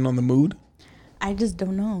depending on the mood. I just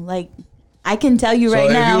don't know. Like, I can tell you So right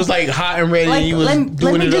if now. you was like hot and ready, Like, and you was let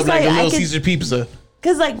doing me it up just, like like, a I Little could- Caesar pizza.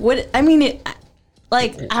 Because, like, what, I mean,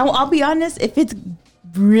 I'll be honest, if it's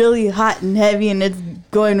really hot and heavy and it's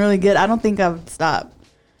going really good, I don't think I would stop.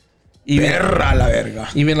 Perra la verga.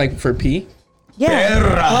 Even like for pee? Yeah. Perra.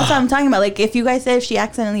 Well, that's what I'm talking about. Like, if you guys said if she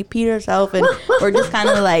accidentally peed herself and or just kind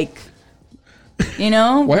of like, you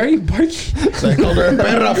know? Why are you barking? So I called her a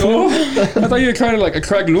perra, fool. I thought you were trying to like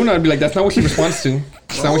attract Luna and be like, that's not what she responds to.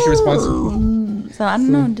 That's not what she responds to. So, I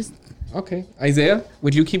don't know. Just. Okay. Isaiah,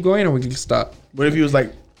 would you keep going or would you stop? What if he was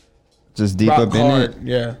like Just deep rock up in hard? it.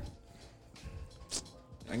 Yeah.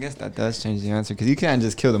 I guess that does change the answer because you can't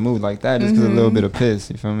just kill the mood like that just because a little bit of piss.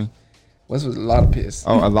 You feel me? What's with a lot of piss?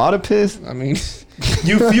 Oh, a lot of piss? I mean,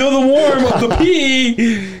 you feel the warmth of the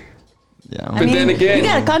pee. Yeah. I But mean, then again- you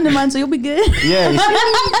got a condom on, so you'll be good. Yeah. You see,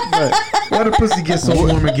 but Why the pussy get so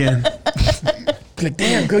warm again? Like,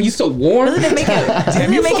 damn, girl, you so warm. Doesn't it make it,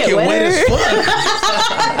 Damn, you make it fucking wet as wetter?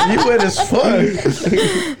 fuck. You wet as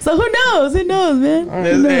fuck. So who knows? Who knows, man?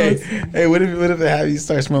 Who knows? Hey, what if they have you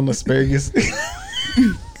start smelling asparagus?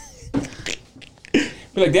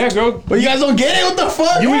 Be like, damn, girl, But you guys don't get it. What the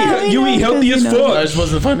fuck? you Yeah, eat we you know, eat healthy 'cause, as you know. That fuck. just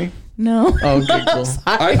wasn't funny. No. Oh, okay, cool.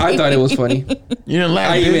 I thought it was funny. You didn't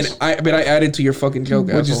laugh. bitch. But I added to your fucking joke.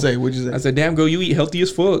 What'd you asshole. say? What'd you say? I said, damn, girl, you eat healthy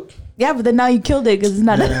as fuck. Yeah, but then now you killed it because it's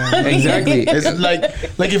not. Exactly. It's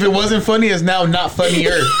like if it wasn't funny, it's now not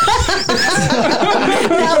funnier.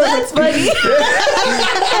 Now that's funny.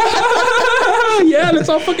 Yeah, let's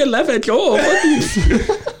all fucking laugh at Joel. Fuck you.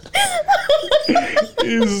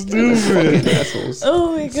 You stupid. Assholes.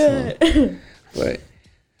 Oh my god. But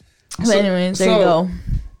But anyways, there you go.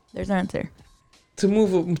 There's our answer. to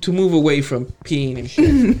move away from peeing and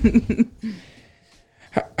shit.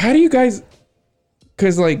 how do you guys?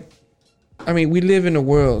 Because like, I mean, we live in a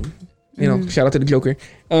world. You know, shout out to the Joker.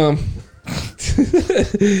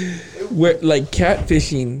 Where like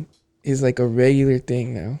catfishing is like a regular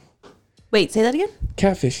thing now. Wait, say that again.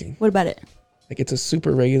 Catfishing, What about it? like it's a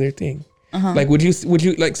super regular thing. Like, would you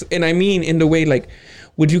like? And I mean, in the way, like,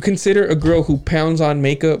 would you consider a girl who pounds on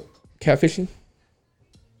makeup catfishing?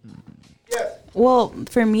 Well,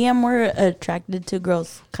 for me, I'm more attracted to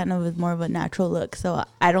girls kind of with more of a natural look. So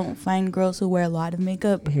I don't find girls who wear a lot of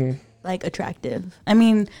makeup like attractive. I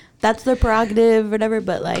mean, that's their prerogative, whatever.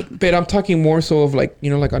 But like, But I'm talking more so of like, you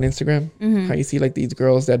know, like on Instagram, how you see like these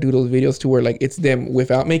girls that do those videos to where like it's them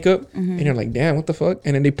without makeup, and you're like, damn, what the fuck?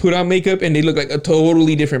 And then they put on makeup and they look like a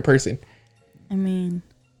totally different person. I mean,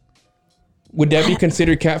 Would that be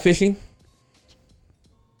considered catfishing?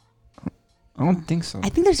 I don't think so. I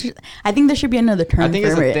think there should be another term. I think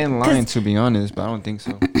it's for a it. thin 'Cause line, to be honest, but I don't think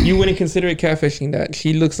so. You wouldn't consider it catfishing that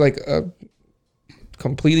she looks like a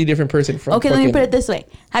completely different person from. Okay, let me fucking- put it this way.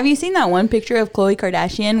 Have you seen that one picture of Khloe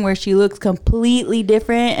Kardashian where she looks completely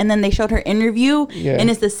different and then they showed her interview Yeah. and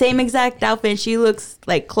it's the same exact outfit and she looks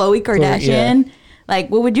like Khloe Kardashian? Like,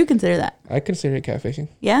 what would you consider that? I consider it catfishing.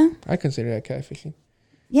 Yeah? I consider that catfishing.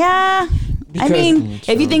 Yeah. Because- I mean,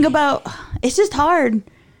 if you think about it's just hard.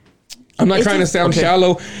 I'm not It's trying to just- sound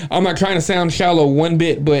shallow. I'm not trying to sound shallow one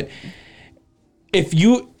bit, but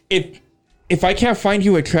if I can't find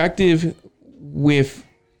you attractive with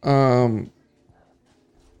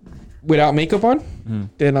without makeup on,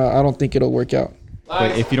 then I don't think it'll work out.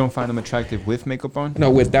 Wait, if you don't find them attractive with makeup on? No,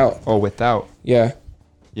 without. Or without? Yeah,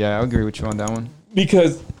 Yeah, I agree with you on that one.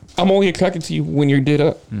 because I'm only attracted to you when you're did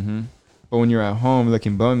up. But when you're at home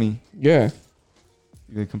looking bummy, Yeah.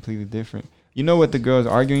 you're completely different. You know what the girls'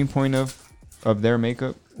 arguing point of their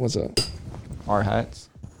makeup? What's up? Our hats.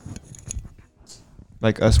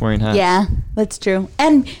 Like us wearing hats. Yeah, that's true.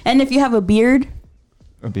 And if you have a beard,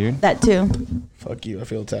 A beard? that too. Fuck you. I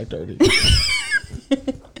feel attacked already.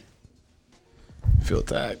 Feel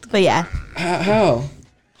attacked. But yeah. How?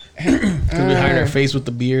 Because we hide our face with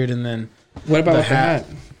the beard and then What about The with the hat.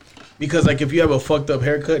 hat? Because like if you have a fucked up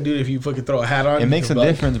haircut, dude, if you fucking throw a hat on, It makes a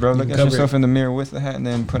difference, bro. Look at cover yourself in the mirror with the hat and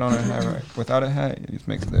then put on a hat right. Without a hat, it just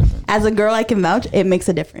makes a difference. As a girl, I can vouch. It makes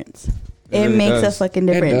a difference. It really makes does. a fucking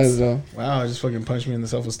It difference. does though. Wow, just fucking punched me in the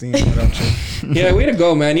self-esteem. What up, chick? Yeah, way to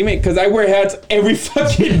go, man. You make because I wear hats every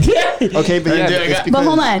fucking day. Okay, but yeah, Dude, I it's got- But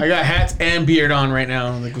hold I on. got hats and beard on right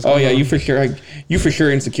now. Like, what's Oh going yeah, on? you for sure. You for sure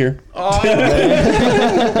insecure.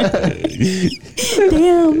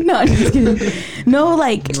 Damn. No, I'm just kidding. No,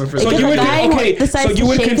 like, So if So a you would guy okay. decides So you to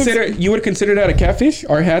would shave his- consider that a catfish?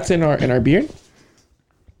 Our hats and our beard.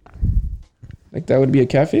 Like that would be a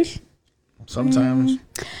catfish. Sometimes.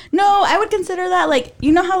 No, I would consider that like,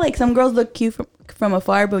 you know how like some girls look cute from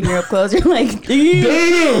afar, but when you're up close, you're like,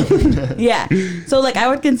 damn. Yeah. So like, I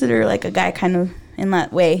would consider like a guy kind of in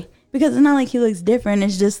that way because it's not like he looks different.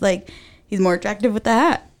 It's just like he's more attractive with the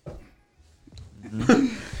hat.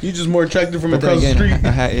 You just more attractive from But then across the again, street.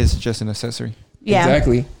 a hat is just an accessory. Yeah.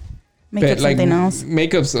 Exactly. Make it But, like, something else.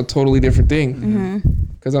 Makeup's a totally different thing. Mm-hmm.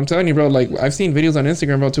 Because I'm telling you, bro, like I've seen videos on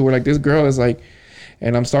Instagram, bro, too, where like this girl is like,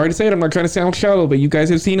 and I'm sorry to say it, I'm not trying to sound shallow, but you guys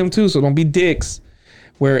have seen them too, so don't be dicks.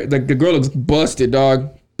 Where like the girl looks busted, dog,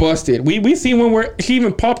 busted. We seen one where she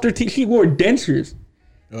even popped her teeth. She wore dentures.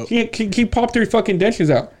 Oh. She popped her fucking dentures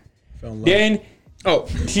out. Fell in love. Then,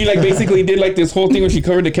 she like basically did like this whole thing where she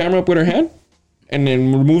covered the camera up with her hand, and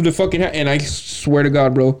then removed the fucking hat. And I swear to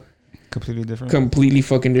God, bro, Completely different. completely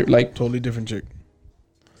fucking like Totally different chick.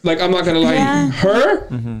 I'm not gonna lie, Yeah.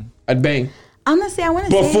 her, I'd bang. Honestly, I want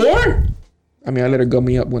to say. Before, I mean, I let her gum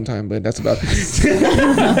me up one time, but that's about it.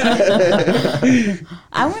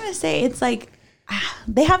 I want to say it's like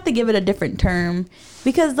they have to give it a different term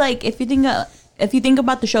because like if you think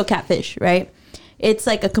about the show Catfish, right? It's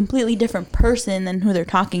like a completely different person than who they're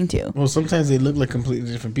talking to. Well, sometimes they look like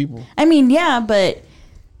completely different people. I mean, yeah, but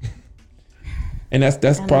And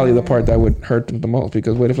that's probably the part that would hurt them the most,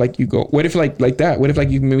 because what if like you go, what if like that? What if like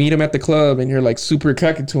you meet him at the club and you're like super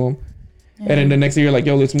attracted to him, and then the next day you're like,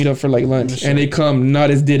 yo, let's meet up for like lunch, and they come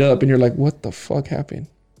not as did up, and you're like, what the fuck happened?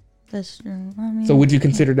 that's true. I mean, So would you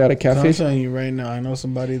consider that a I'm catfish? telling you right now, I know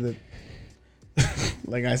somebody that,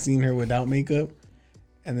 like, I seen her without makeup,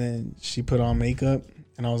 and then she put on makeup,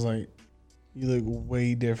 and I was like, you look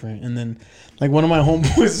way different. And then, like, one of my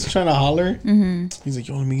homeboys is trying to holler. Mm-hmm. He's like,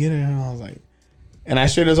 yo, let me get it. And I was like, and I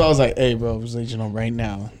straight as I was like, hey, bro, I was like, you know, right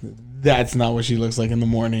now, that's not what she looks like in the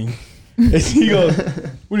morning. And he goes,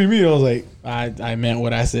 what do you mean? I was like, I meant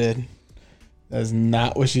what I said. That's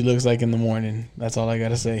not what she looks like in the morning. That's all I got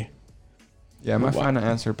to say. Yeah, my Wow. final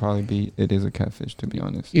answer would probably be it is a catfish, to be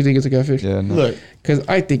honest. You think it's a catfish? Yeah, no. Look, Because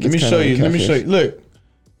I think let it's me kinda show you. a Let me show catfish. you. Look.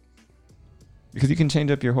 Because you can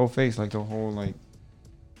change up your whole face, like the whole like.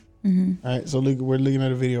 Mm-hmm. All right, so look, we're looking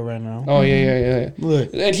at a video right now. Oh yeah.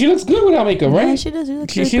 Look, And she looks good without makeup, right? Yeah, she does. She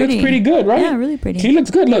looks, She really looks pretty good, right? Yeah, really pretty. She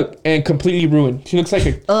looks good. Look, and completely ruined. She looks like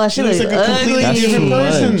a. Oh, she looks like a completely That's different too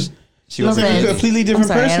person. much. She She looks was like a Okay. completely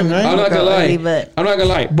different person, right? I'm not gonna lie. Ugly, but I'm not gonna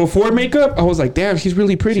lie. Before makeup, I was like, damn, she's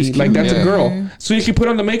really pretty. She's Like cute. that's Yeah. a girl. So when she put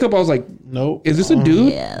on the makeup, I was like, Nope. is this a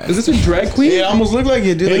dude? Yeah. Is this a drag queen? It almost looked like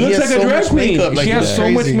it, dude. It he looks has like a so drag much queen. makeup, like, She has it's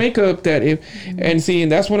so much crazy. makeup that if, and see,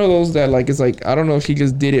 and that's one of those that like it's like I don't know if she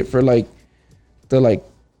just did it for like the like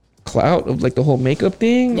clout of like the whole makeup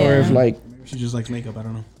thing, or if Yeah. like, She just likes makeup. I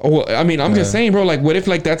don't know. oh, well, I mean, I'm just Yeah. saying, bro. Like, what if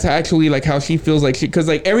like that's actually like how she feels like she? Because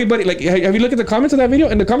like everybody, like, have you looked at the comments of that video?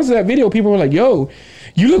 In the comments of that video, people were like, "Yo,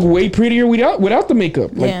 you look way prettier without the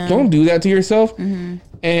makeup. Like, Yeah. don't do that to yourself." Mm-hmm.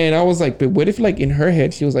 And I was like, but what if like in her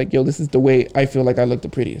head she was like, "Yo, this is the way I feel like I look the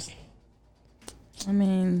prettiest." I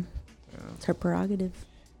mean, it's her prerogative.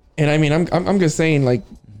 And I mean, I'm just saying, like,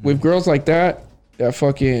 with girls like that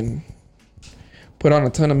fucking put on a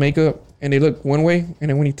ton of makeup and they look one way, and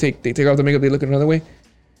then when they take off the makeup, they look another way.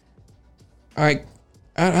 I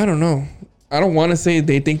don't know. I don't want to say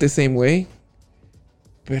they think the same way,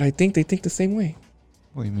 but I think they think the same way.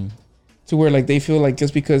 What do you mean? To where like they feel like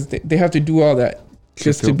just because they have to do all that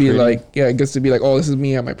just to feel be pretty. like, yeah, just to be like, oh, this is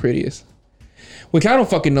me at my prettiest. Which I don't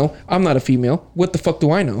fucking know. I'm not a female. What the fuck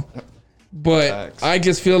do I know? But Facts. I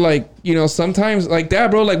just feel like, you know, sometimes like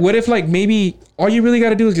that, bro. Like, what if like maybe all you really got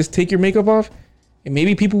to do is just take your makeup off, and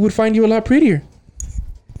maybe people would find you a lot prettier.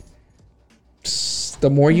 Psst, the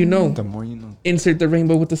more you know. The more you know. Insert the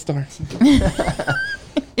rainbow with the stars.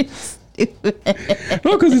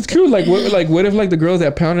 No, because it's true. Like what if like the girls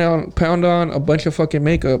that pound on a bunch of fucking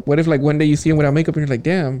makeup? What if like one day you see them without makeup and you're like,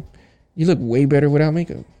 damn, you look way better without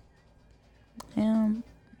makeup. Yeah,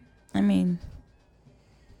 I mean,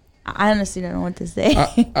 I honestly don't know what to say.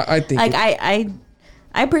 I think Like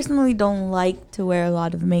I personally don't like to wear a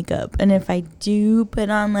lot of makeup, and if I do put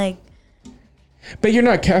on like, but you're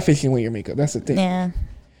not catfishing with your makeup. That's the thing. yeah,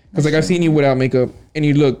 Because like I've seen you without makeup and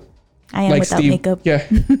you look I am like without Steve. makeup. Yeah,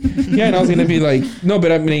 yeah. And I was gonna be like, no,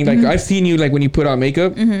 but I mean, like, I've seen you like when you put on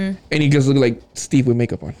makeup, and you just look like Steve with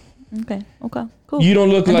makeup on. Okay, cool. You don't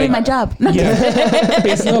look I'm like doing my job. Yeah,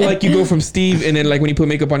 it's not like you go from Steve and then like when you put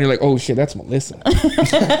makeup on, you're like, oh shit, that's Melissa.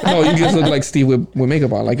 No, you just look like Steve with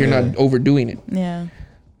makeup on. Like you're not overdoing it. Yeah.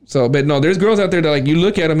 So, but no, there's girls out there that like you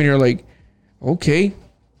look at them and you're like, okay,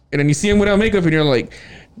 and then you see them without makeup and you're like,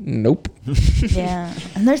 nope. Yeah,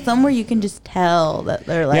 and there's some where you can just tell that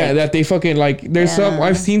they're like, Yeah, that they fucking like. There's some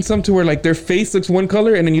I've seen some to where like their face looks one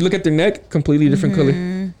color and then you look at their neck, completely different color.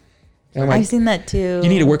 And I'm like, I've seen that too. you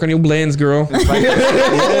need to work on your blends, girl.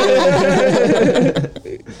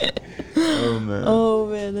 Oh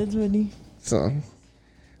man, that's funny. So,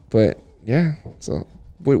 but yeah. So,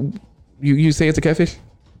 what you say it's a catfish?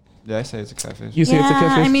 Yeah, I say it's a catfish. You say it's a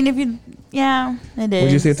catfish? I mean, it is.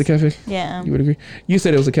 Would you say it's a catfish? Yeah. You would agree? You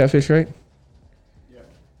said it was a catfish, right? Yeah.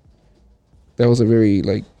 That was a very,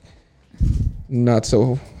 like, not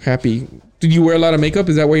so happy. Did you wear a lot of makeup?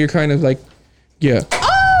 Is that why you're kind of like, yeah.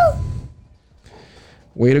 Oh!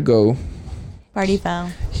 Way to go. Party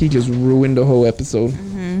foul. He just ruined the whole episode.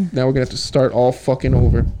 Now we're going to have to start all fucking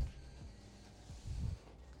over.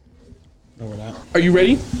 No, we're not. Are you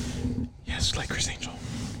ready? Yes, like Chris Angel.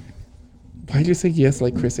 Why'd you say yes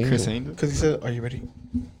like Chris Angel? Chris Angel? Because he said, "Are you ready?"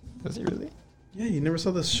 Does he really? Yeah, you never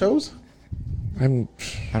saw the shows. I don't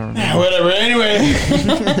know. Yeah, whatever. Anyway,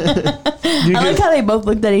 I like how they both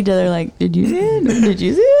looked at each other like, did you see it? Did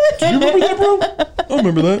you see it? you remember that, bro? I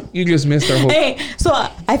remember that. You just missed our whole... Hey, so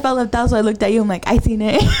I felt left out, so I looked at you. I'm like, I seen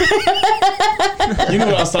it. You know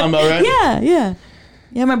what I was talking about, right? Yeah.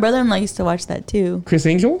 Yeah, my brother-in-law used to watch that too. Chris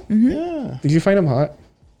Angel? Yeah. Did you find him hot?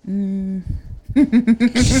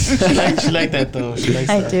 She liked that though. She likes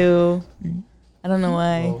I that. do. I don't know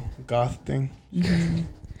why. Oh, goth thing. I'm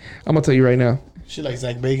going to tell you right now. She likes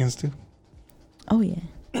Zach Bagans too. Oh yeah.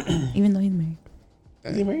 Even though he's married.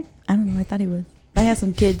 Is he married? I don't know. I thought he was. I have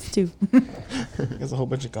some kids too. He has a whole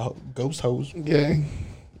bunch of ghost hoes. Yeah. I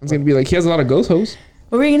was going to be like, he has a lot of ghost hoes.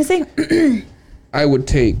 What were you gonna say? I would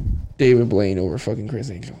take David Blaine over fucking Chris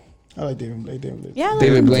Angel. I like David Blaine. Yeah, I like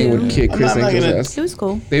David him Blaine too. would kick I'm Chris not Angel's gonna- ass. It was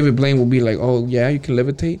cool. David Blaine will be like, oh, yeah, you can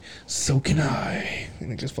levitate? So can I.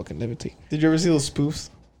 And I just fucking levitate. Did you ever see those spoofs?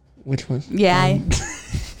 Which one? Yeah.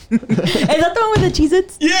 Is that the one with the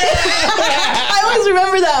Cheez-Its? Yeah. I always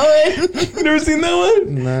remember that one. You never seen that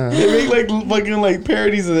one? Nah. They make like fucking like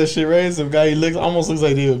parodies of that shit, right? Some guy he almost looks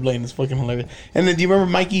like David Blaine. It's fucking hilarious. And then do you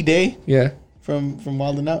remember Mikey Day Yeah. from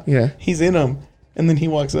Wild 'N Out? Yeah. He's in them, and then he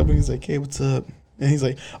walks up and he's like, "Hey, what's up?" And he's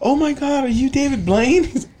like, "Oh my God, are you David Blaine?"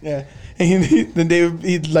 He's like, yeah. And then David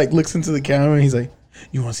he like looks into the camera and he's like,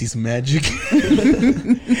 "You want to see some magic?"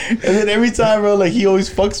 And then every time, bro, like he always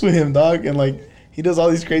fucks with him, dog, and like he does all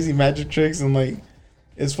these crazy magic tricks and like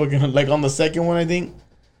it's fucking like on the second one, I think,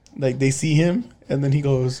 like they see him and then he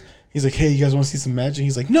goes. He's like, "Hey, you guys want to see some magic?"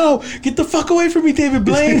 He's like, "No, get the fuck away from me, David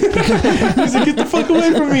Blaine." He's like, "Get the fuck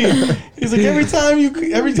away from me." He's like, every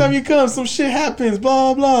time you come, some shit happens,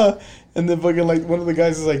 blah blah. And then fucking like one of the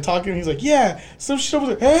guys is like talking. He's like, "Yeah, some shit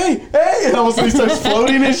was like, hey," and all of a sudden he starts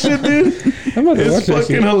floating and shit, dude. I'm about to watch It's that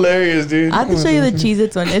fucking shit. hilarious, dude. I have to show you the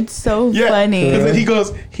Cheez-Its one. It's so funny. And then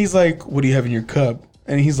he's like, "What do you have in your cup?"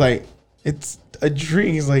 And he's like, "It's a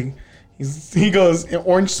drink." He's like, he goes,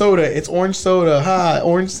 "Orange soda. It's orange soda. Ha,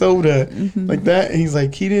 orange soda." Like that. And he's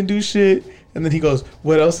like, he didn't do shit. And then he goes,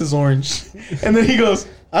 "What else is orange?" And then he goes,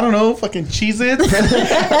 "I don't know, fucking Cheez-Its."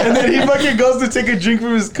 And then he fucking goes to take a drink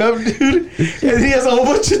from his cup, dude. And he has a whole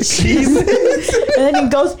bunch of Cheez-Its. And then he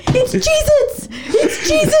goes, "It's Cheez-Its!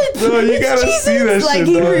 It's Cheez-Its! Bro, you It's gotta see that like shit,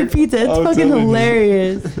 he dog. repeats it. It's I'm fucking telling you.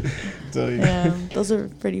 hilarious. Tell you. Yeah, those are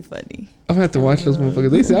pretty funny. I'm gonna have to watch those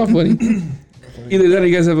motherfuckers. They sound funny. Either that or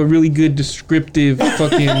you guys have a really good descriptive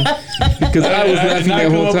fucking. Because I was laughing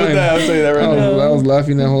that whole time. I'll tell you that right now. I was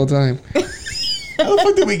laughing that whole time. How the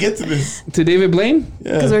fuck did we get to this? To David Blaine?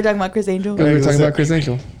 Because Yeah. we're talking about Chris Angel. We were Right, talking that's about it. Chris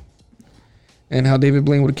Angel. And how David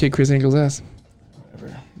Blaine would kick Chris Angel's ass.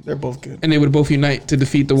 They're both good. And they would both unite to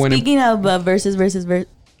defeat the one. Speaking of versus.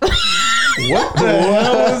 What the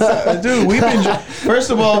hell was that? Dude, we've been. First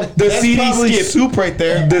of all, that's CD probably skip. soup right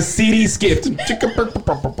there. The CD skipped.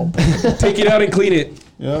 Take it out and clean it.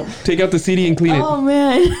 Yeah. Take out the CD and clean it. Oh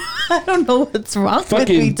man, I don't know what's wrong with me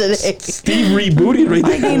Fucking today. Steve rebooted right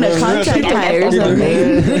I there. need a contract hire or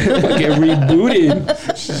something. Fucking rebooted.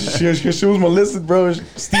 She was Melissa, bro.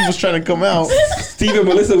 Steve was trying to come out. Steve and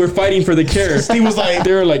Melissa were fighting for the care. Steve was like,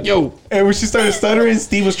 They were like, yo. and when she started stuttering,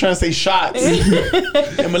 Steve was trying to say shots,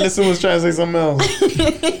 and Melissa was trying to say something else.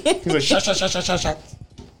 He was like, shot, shot, shot, shot, shot, shot.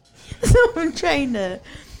 So I'm trying to.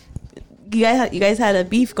 You guys had a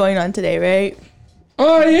beef going on today, right?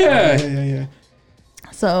 Oh, yeah. Yeah.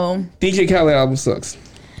 So DJ Khaled album sucks.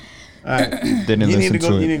 All right. Didn't You need listen to go.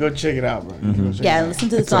 to You it. need to go check it out, bro. You need to go check yeah, it out. listen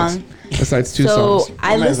to the It sucks. song. Besides two So songs.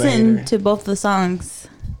 I That man's a hater. listened to both the songs.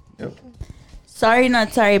 Yep. Sorry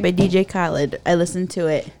Not Sorry by DJ Khaled. I listened to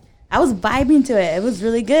it. I was vibing to it. It was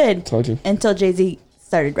really good. Told you. Until Jay-Z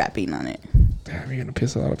started rapping on it. Damn, you're gonna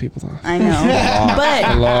piss a lot of people off. I know. A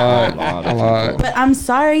but lot. but I'm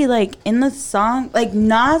sorry, like in the song, like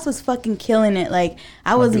Nas was fucking killing it. Like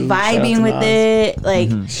I was dude, shout out to vibing with Nas. it. Like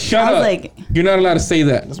Shut I was up. like, You're not allowed to say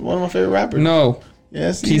that. That's one of my favorite rappers. No,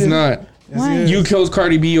 Yes, he's is. not. Yes, Why? he is. You chose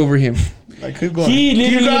Cardi B over him. Like, keep going. He literally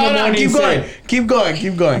keep in the going. morning Keep said- going. Keep going.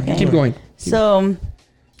 Keep going. Okay. Keep going. so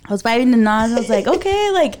I was vibing to Nas. I was like,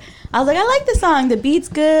 okay, like I was like, I like the song. The beat's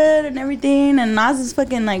good and everything. And Nas is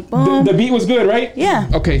fucking like boom. The beat was good, right? Yeah.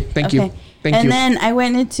 Okay, thank you. Thank and you. then I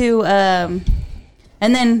went into and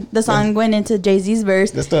then the song went into Jay-Z's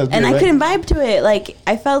verse. That stuff's And good, I right? couldn't vibe to it. Like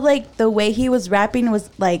I felt like the way he was rapping was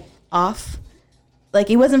like off. Like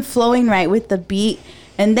he wasn't flowing right with the beat.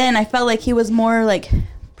 And then I felt like he was more like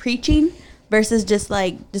preaching versus just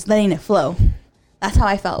letting it flow. That's how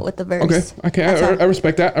I felt with the verse. Okay. That's how- I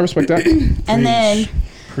respect that. I respect that. And then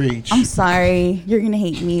Preach. I'm sorry, you're gonna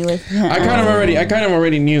hate me with. I kind of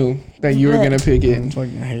already knew that you were But- gonna pick it.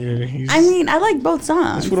 Fucking hater. He's, I mean, I like both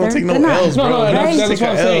songs. This fool don't They're- take no they're not- L's, No, bro. that's Just what take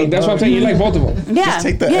I'm a saying. L, That's what I'm dog. saying. You like both of them. Yeah, Just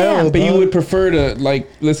take the yeah, L. But you dog. would prefer to like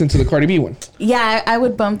listen to the Cardi B one. Yeah, I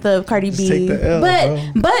would bump the Cardi B. take the L,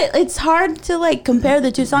 but it's hard to like compare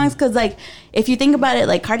the two songs because like if you think about it,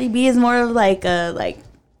 like Cardi B is more of like a like.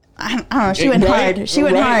 I don't know. She went Right, hard. She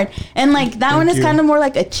went right. hard, and like that one is you. kind of more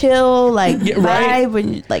like a chill like Yeah, vibe. right.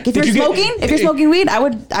 When like if Did you're you get- smoking, if you're smoking weed, I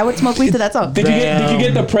would smoke weed to that song. Did you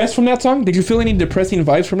get depressed from that song? Did you feel any depressing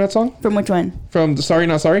vibes from that song? From which one? From the Sorry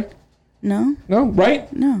Not Sorry? No, No,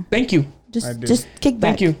 right? no. Thank you. I Just do. just kick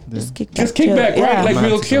back. Thank you. Just kick back. Just kick chill. back, right? Yeah. Like I'm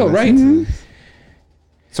real gonna chill, have to right? listen to this.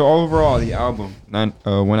 So overall, the album,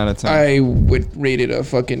 1 out of 10. I would rate it a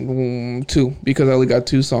fucking 2 because I only got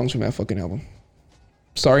 2 songs from that fucking album.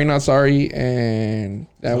 Sorry Not Sorry and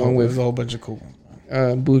that one There's with a whole bunch of cool ones.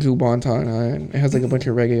 Buju Banton. And it has like a bunch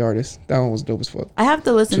of reggae artists. That one was dope as fuck. I have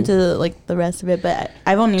to listen 2. to like the rest of it, but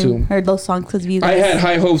I've only 2. heard those songs because of you I guys. had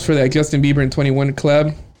high hopes for that Justin Bieber and 21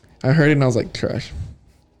 collab. I heard it and I was like, trash.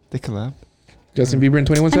 They collab, Justin Bieber and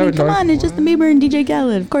 21 I mean, Savage. come dog. on, it's Justin Bieber and DJ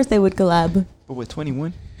Khaled. Of course they would collab. but with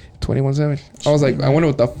 21, 21 Savage. I was like, I wonder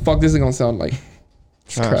what the fuck this is gonna sound like.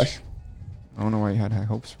 It's Trash. trash. I don't know why you had high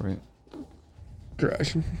hopes for it.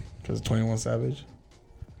 Trash. Because 21 Savage.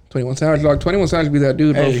 21 Savage, dog. 21 Savage be that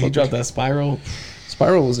dude. Hey, bro. he Fuck. dropped that Spiral.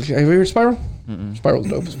 Spiral was a shit. Have you heard Spiral? Mm-mm. Spiral's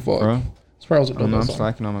dope as fuck. Bro, Spiral's a I dope don't know. I'm song.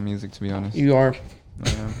 slacking on my music, to be honest. You are. I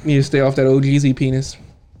am. You need to stay off that OGZ penis.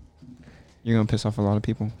 You're gonna piss off a lot of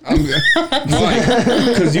people. Why?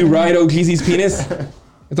 Because you ride OGZ's penis?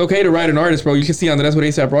 It's okay to ride an artist, bro. You can see on the That's What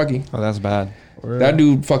A$AP Rocky. Oh, that's bad. That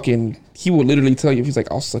dude fucking, he will literally tell you, he's like,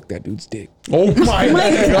 I'll suck that dude's dick. Oh my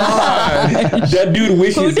god. That dude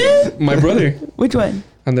wishes. Who did? My brother. Which one?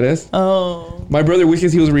 Andres. Oh. My brother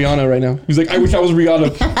wishes he was Rihanna right now. He's like, I wish I was Rihanna.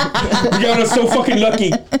 Rihanna's so fucking lucky.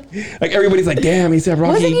 Like everybody's like, damn, A$AP Rocky.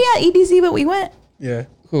 Wasn't he at EDC but we went? Yeah.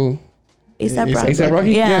 Who? ASAP Yeah, Rocky. A$AP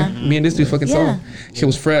Rocky? Yeah. Me and this dude fucking saw him. She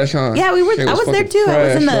was fresh, huh? Yeah, we were. Shit I was there fucking too. I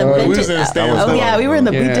was in the fresh, dog. benches. We was in the stands, Oh though. yeah, we were in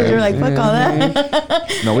the Yeah. bleachers. We were like, fuck all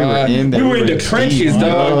that. No, we were in there. We were in the trenches, I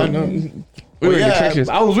dog. know. We were in the yeah, trenches.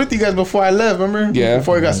 I was with you guys before I left, remember? Yeah.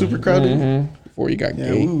 Before it got super crowded. Mhm. Before you got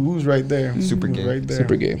Yeah, gay. we was right there. Super We was gay. Right there.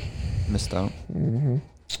 Super gay. Missed out.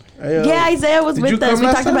 Hey, Yeah, Isaiah was Did you with us. come We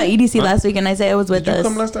last talked time? about EDC last week, and Isaiah was with Did you us.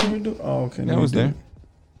 come last time we do? Oh, okay. Yeah, no, I was you there. didn't.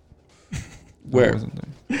 I Where? wasn't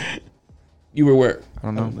there. You were where? I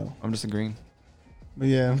don't I know. don't know. I'm just agreeing. But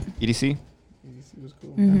yeah, EDC? it was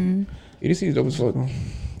cool. hmm EDC is dope as fuck.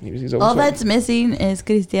 EDC is dope All as fuck. that's missing is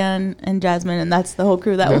Christian and Jasmine, and that's the whole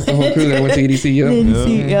crew that That's went. the whole crew that went to EDC, yeah.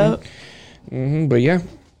 EDC, yep. But yeah.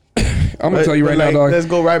 I'm gonna tell you right now, dog. Let's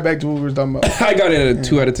go right back to what we were talking about. I got it at a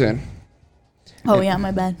 2 out of 10. Oh yeah,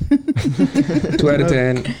 my bad. 2 out of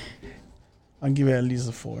 10. I'll give it at least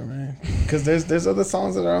a 4, man. Because there's other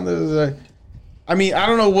songs that are on there. That I mean, I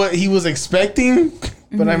don't know what he was expecting,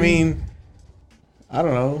 but I mean, I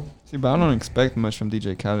don't know. See, but I don't expect much from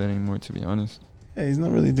DJ Khaled anymore, to be honest. Yeah, he's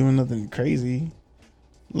not really doing nothing crazy.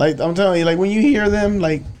 Like I'm telling you, like when you hear them,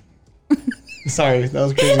 like, sorry, that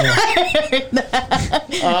was crazy.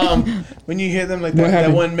 When you hear them, like What that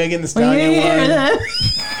happened? one Megan Thee When you Stallion hear one. that,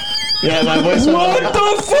 Yeah, my voice. What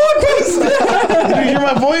the fuck was that? Did you hear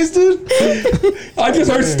my voice, dude? I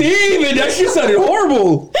just heard Steve and that shit sounded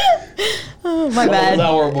horrible. Oh, my bad.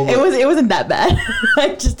 That was horrible, It wasn't that bad.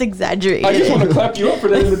 I just exaggerated. I just want to clap you up for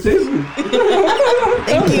that invitation.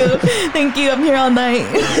 Thank you. I'm here all night.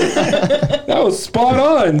 That was spot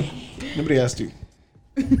on. Nobody asked you.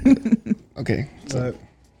 Okay. So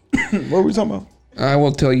What were we talking about? I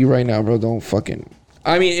will tell you right now, bro. Don't fucking.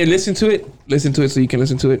 I mean, listen to it so you can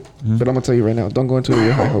listen to it. But I'm gonna tell you right now, don't go into it with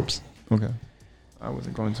your high hopes. Okay. I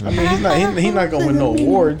wasn't going to. I mean, he's not gonna win no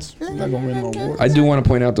awards. He's not gonna win no awards. I do want to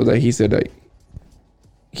point out though that he said that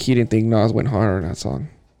he didn't think Nas went hard on that song.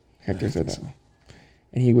 Hector said that,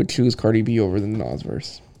 and he would choose Cardi B over the Nas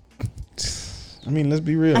verse. I mean, let's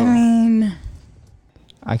be real. I mean,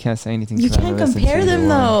 I can't say anything. you 'cause I can't haven't listened compare to them either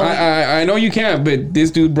one. though. I know you can't, but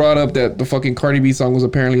this dude brought up that the fucking Cardi B song was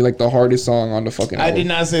apparently like the hardest song on the fucking I album. did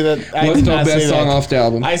not say that. I What's did the not best say song that. off the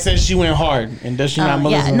album? I said she went hard, and does she not,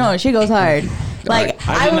 Melissa? yeah, no, she goes hard. Like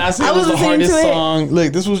I did not say it was the hardest song.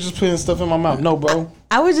 Look, this was just putting stuff in my mouth. No, bro.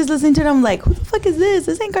 I was just listening to it. I'm like, who the fuck is this?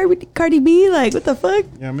 This ain't Cardi B. Like, what the fuck?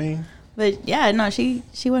 You know what I mean? But yeah, no, she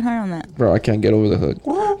went hard on that. Bro, I can't get over the hook.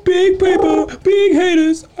 Big paper, big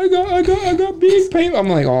haters. I got big paper. I'm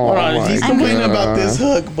like, oh Hold on, my he's God. complaining about this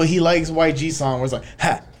hook, but he likes YG song where it's like,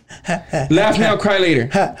 ha, ha, ha. Laugh now, cry later.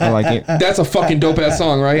 I like it. That's a fucking dope ass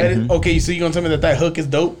song, right? That is- okay, so you gonna tell me that hook is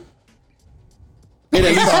dope?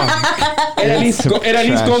 It at least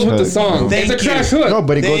goes with the song. Thank It's a you. trash hook. No,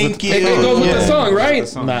 but it goes Thank with. you. It goes with the Yeah. song,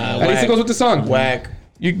 right? Nah, At least it goes with the song. Whack.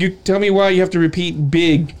 You tell me why you have to repeat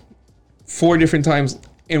big 4 different times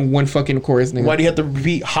in one fucking chorus, nigga. Why do you have to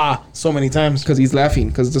repeat ha so many times? Because he's laughing.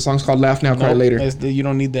 Because the song's called Laugh Now, Cry Nope, Later. you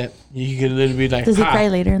don't need that. You could literally be like, Does he ha. cry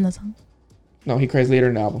later in the song? No, he cries later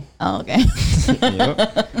in the album. Oh, okay.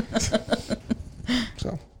 Yep.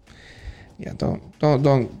 So, yeah,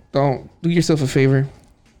 don't do yourself a favor.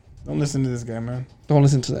 Don't listen to this guy, man. Don't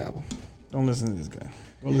listen to the album. Don't listen to this guy.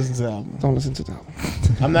 Go listen to the album. Don't listen to the album.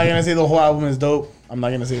 I'm not gonna say the whole album is dope. I'm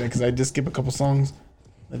not gonna say that because I did skip a couple songs.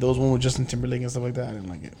 Like those one with Justin Timberlake and stuff like that. I didn't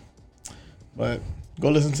like it. But go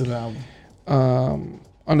listen to the album.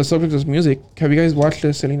 On the subject of music, have you guys watched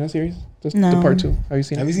the Selena series? The No. part 2. Have you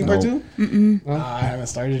seen it? Have you seen part 2? Mm-mm. No? I haven't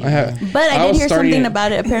started. I have. But I I did was hear starting something it.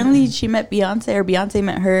 about it. Apparently, she met Beyonce, or Beyonce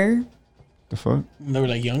met her. The fuck? They were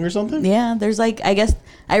like young or something. Yeah, there's like, I guess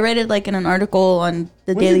I read it like in an article on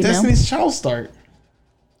the When Daily did Mail. Destiny's Child start?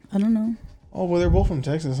 I don't know. Oh, well, they're both from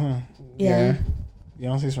Texas, huh? Yeah.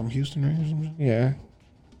 Beyonce's from Houston, right? Or something. Yeah.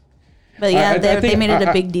 But yeah, I they think- made it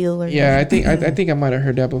a big deal. Or Yeah, I think I might have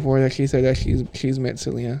heard that before. That she said that she's met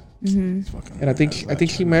Selena, hmm and I think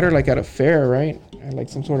she met her like at a fair, right? At like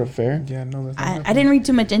some sort of fair. Yeah, no, that's not I happening. didn't read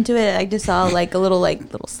too much into it. I just saw like a little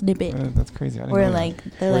snippet That's crazy. I didn't where know that. like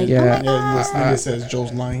they're like, Yeah. oh my Yeah, god. this nigga says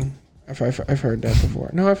Joe's lying. I've heard that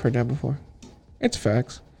before. No, I've heard that before. It's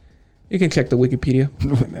facts. You can check the Wikipedia.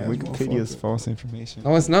 Wikipedia's false information.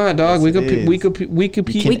 No, it's not, dog. Yes, it is.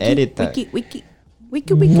 Wikipedia. You can edit that. Wiki.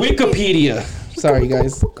 Wikipedia. Sorry,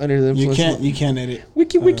 guys. Under the You influence. can't edit.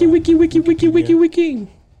 Wiki.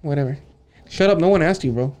 Whatever. Shut up. No one asked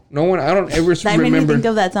you, bro. No one. I don't ever That made me remember. think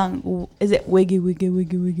of that song. Is it Wiggy?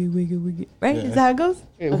 Right? Yeah. Is that how it goes?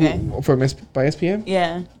 Okay. By SPM?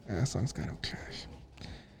 Yeah. That song's kind of trash.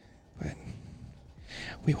 But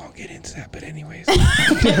we won't get into that. But anyways.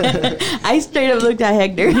 I straight up looked at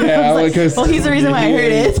Hector. Yeah, I was like, because- well, he's the reason why I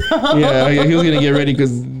heard it. yeah, he was going to get ready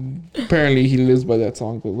because apparently he lives by that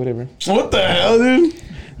song. But whatever. What the hell, dude?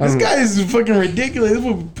 This Um, guy is fucking ridiculous. This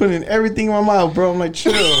fool putting everything in my mouth, bro. I'm like,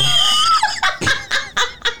 chill.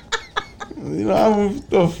 You know, what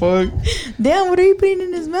the fuck? Damn, what are you putting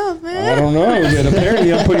in his mouth, I man? don't know. But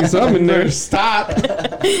apparently I'm putting something in there. Better stop.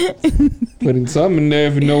 Putting something in there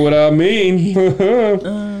if you know what I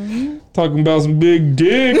mean. Talking about some big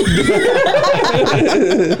dick.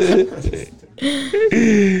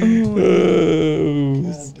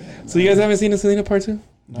 So you guys haven't seen the Selena part 2?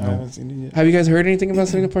 No, I haven't seen it yet. Have you guys heard anything about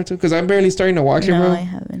Selena part 2? Because I'm barely starting to watch it, No, bro. I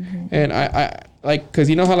haven't heard. And I like, because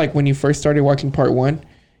you know how like when you first started watching part 1,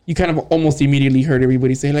 you kind of almost immediately heard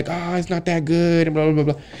everybody say like, oh, it's not that good, and blah, blah,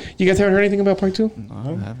 blah, blah. You guys haven't heard anything about part 2? No,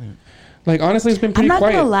 I haven't. Like, honestly, it's been I'm pretty not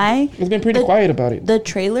quiet. gonna lie. It's been pretty quiet about it. The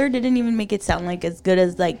trailer didn't even make it sound like as good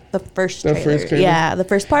as like the first The trailer. first trailer? Yeah, the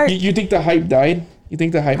first part. You think the hype died? You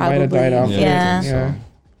think the hype might have died out? Probably, yeah. Yeah.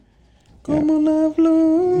 Como la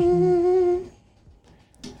flor.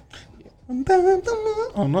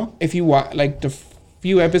 Oh no. If you watch, like, the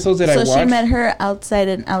few episodes that I So watched. she met her outside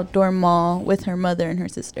an outdoor mall with her mother and her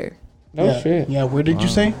sister. No yeah. shit. Yeah, where did you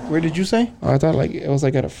say? Where did you say? Oh, I thought like it was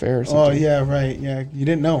like at a fair or something. Oh yeah, right. Yeah, you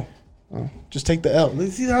didn't know. Oh. Just take the L.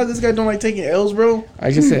 See how this guy don't like taking L's, bro?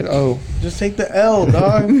 I just said, oh. Just take the L,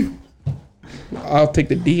 dog. I'll take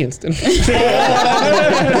the D instead.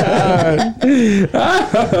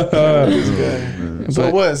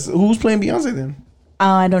 So who's playing Beyonce then? Oh,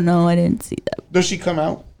 I don't know. I didn't see that. Does she come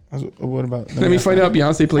out? What about? Let me find out.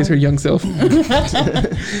 Beyonce plays her young self. No,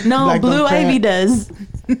 Black Blue don't crack. Ivy does.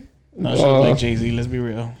 No, she look like Jay-Z. Let's be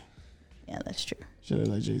real. Yeah, that's true. She look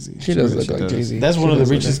like Jay-Z. She does look She like does. Jay-Z. That's one of the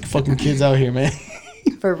richest fucking kids out here, man.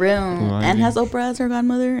 For real. Ivy. And has Oprah as her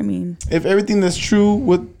godmother? I mean, If everything that's true,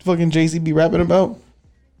 what fucking Jay-Z be rapping about,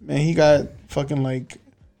 man, he got fucking like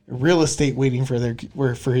real estate waiting for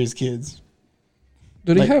his kids.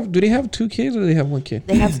 Do they like- have 2 kids or do they have 1 kid?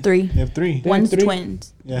 they have 3. They have 3. One's 3?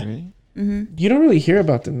 twins. Yeah. Really? You don't really hear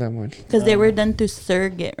about them that much. Because they were done through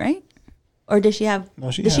surrogate, right? Or did she have? No,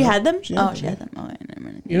 she did she had had them? She had She them, had them. Oh, never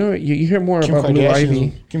mind. You know, you hear more Kim about Blue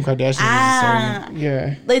Ivy. Kim Kardashian. Ah,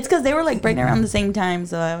 Yeah. it's because they were like pregnant around the same time,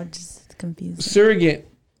 so I was just confused. Surrogate.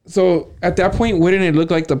 So at that point, wouldn't it look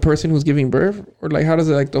like the person who's giving birth, or like how does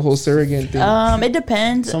it like the whole surrogate thing? It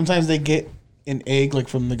depends. Sometimes they get an egg like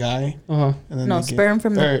from the guy, Uh-huh. and then No, they sperm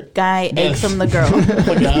from the or- guy, egg from the girl.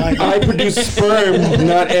 the guy. I produce sperm,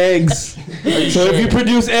 not eggs. So if you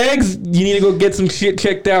produce eggs, you need to go get some shit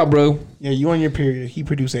checked out, bro. Yeah, you on your period. He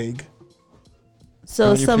produce egg.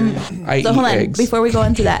 So hold I eat on eggs. before we go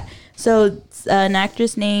into that. So an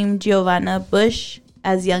actress named Giovanna Bush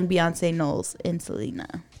as young Beyonce Knowles in Selena.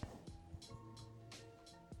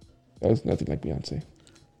 That was nothing like Beyonce.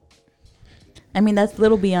 I mean, that's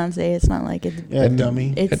little Beyonce. It's not like it's Yeah,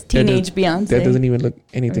 dummy. it's That teenage Beyonce. That doesn't even look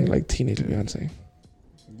anything like teenage Beyonce.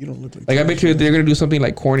 You don't look like. Like I bet you they're gonna do something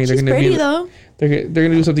like corny. She's They're gonna pretty be though. they're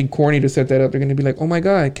gonna do something corny to set that up. They're gonna be like, "Oh my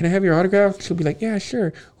god, can I have your autograph?" She'll be like, "Yeah,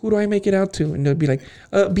 sure. Who do I make it out to?" And they'll be like,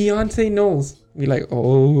 Beyonce knows." Be like,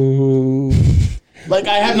 "Oh." Like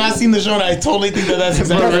I have not seen the show, and I totally think that's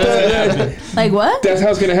exactly what's gonna happen. Like what? That's how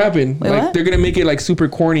it's gonna happen. Wait, like what? they're gonna make it like super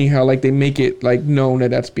corny. How like they make it like known that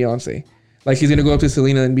that's Beyonce. Like she's gonna go up to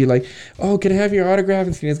Selena and be like, "Oh, can I have your autograph?"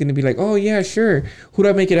 And Selena's gonna be like, "Oh yeah, sure. Who do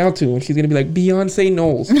I make it out to?" And she's gonna be like, "Beyonce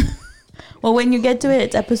knows." Well, when you get to it,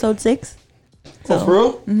 it's episode 6. Oh, for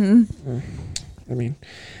real? I mean,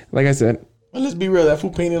 like I said, Well, let's be real. That fool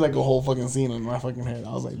painted like a whole fucking scene on my fucking head.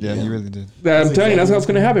 I was like, Yeah, damn. he really did. I'm telling you, that's how it's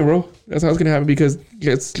gonna happen, bro. That's how it's gonna happen because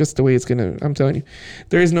it's just the way it's gonna. I'm telling you,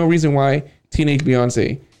 there is no reason why teenage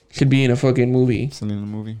Beyonce should be in a fucking movie. Selena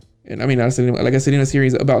movie. And I mean, not Selena, like I said, in a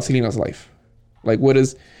series about Selena's life. Like, what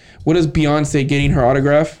does Beyonce getting her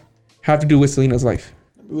autograph have to do with Selena's life?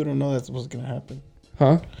 We don't know that's what's gonna happen.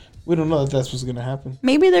 Huh? We don't know that that's what's gonna happen.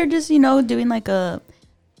 Maybe they're just, doing like a,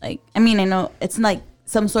 I know it's like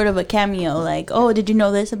some sort of a cameo. Like, oh, did you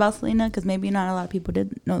know this about Selena? Because maybe not a lot of people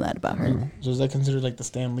did know that about her. So is that considered like the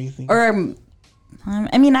Stan Lee thing? Or,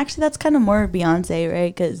 I mean, actually, that's kind of more Beyonce,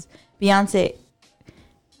 right? Because Beyonce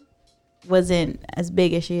wasn't as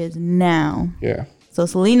big as she is now. Yeah. So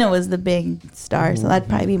Selena was the big star. So that'd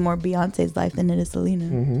probably be more Beyonce's life than it is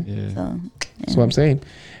Selena. Yeah. So, That's what I'm saying.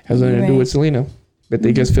 Has nothing to do with Selena. But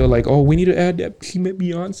they just feel like, oh, we need to add that she met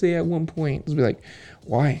Beyonce at one point. It's be like,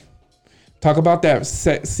 why? Talk about that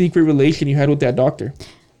secret relation you had with that doctor.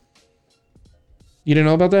 You didn't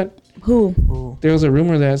know about that? Who? Ooh. There was a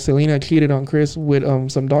rumor that Selena cheated on Chris with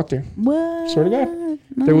some doctor. What? Swear to God.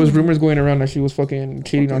 There was rumors going around that she was fucking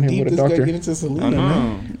cheating on him Deep with a this guy doctor. get into Selena, I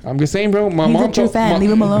man. know. I'm just saying, bro. My He's mom a true told- fan. my-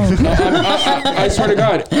 Leave him alone. I swear to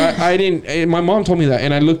God, I didn't. My mom told me that,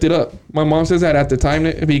 and I looked it up. My mom says that at the time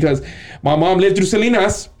because my mom lived through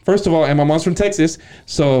Selena's, first of all, and my mom's from Texas.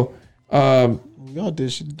 So, We all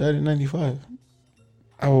did. She died in 95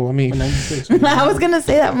 I or mean, 96. I was gonna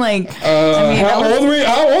say that. I'm like, I mean,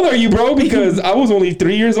 how old are you, bro? Because I was only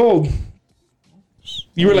 3 years old.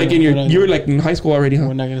 You were like in high school already, We're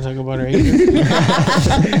huh? not gonna talk about her age.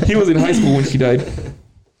 He was in high school when she died.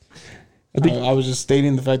 I was just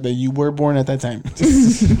stating the fact that you were born at that time.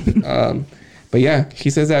 But yeah, she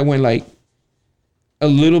says that when like a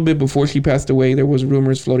little bit before she passed away, there was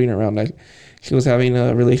rumors floating around that she was having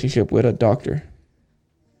a relationship with a doctor.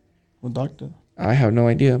 What doctor? I have no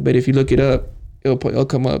idea, but if you look it up, it'll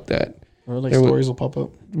come up that Or like There was- stories will pop up.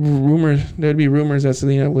 there'd be rumors that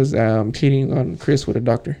Selena was cheating on Chris with a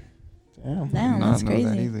doctor. Damn. damn, Not that's know that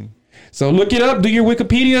crazy. either. So look it up, do your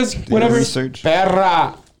Wikipedias, Do whatever. your research.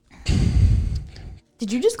 Perra.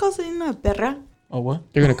 Did you just call Selena a perra? Oh what?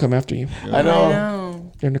 They're gonna come after you. I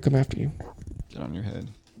know. They're gonna come after you. Get on your head.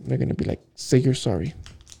 They're gonna be like, say you're sorry.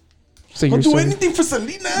 Say I'll you're do sorry. anything for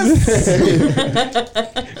Selena's.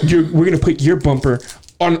 We're gonna put your bumper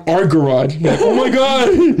on our garage. Like, oh my god.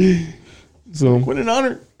 So What an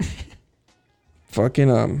honor.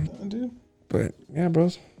 fucking Dude. but yeah,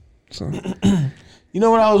 bros. So You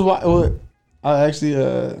know what I was watching? I actually,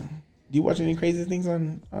 do you watch any crazy things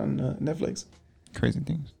on Netflix? Crazy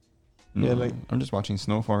things. Yeah, like- I'm just watching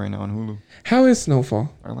Snowfall right now on Hulu. How is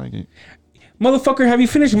Snowfall? I like it. Motherfucker, have you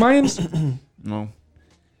finished Mayans? No.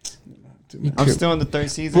 You I'm could- still in the third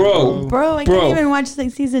season, Bro. Bro, I Bro. can't even watch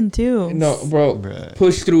like season 2. No, bro. Bruh.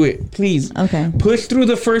 Push through it, please. Okay. Push through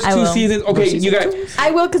the first I 2 will. seasons. Okay, you got.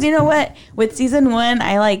 I will, because you know what? With season 1,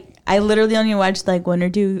 I literally only watched like 1 or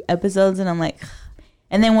 2 episodes, and I'm like,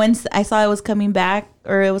 and then once I saw it was coming back,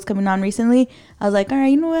 or it was coming on recently, I was like, all right,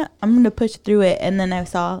 you know what? I'm going to push through it. And then I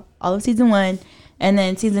saw all of season 1, and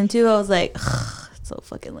then season 2, I was like, it's so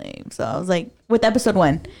fucking lame. So I was like, with episode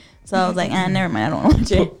 1. So I was like, never mind, I don't want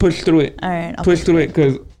to watch it. Push through it. All right. I'll Push through it,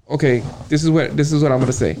 because okay, this is what I'm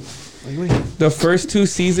gonna say. The first 2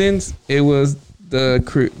 seasons, it was the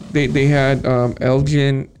crew. They had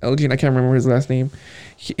Elgin. I can't remember his last name.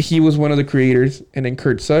 He was one of the creators, and then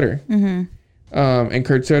Kurt Sutter. Mm-hmm. And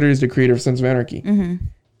Kurt Sutter is the creator of Sons of Anarchy. Mm-hmm.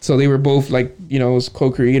 So they were both like, was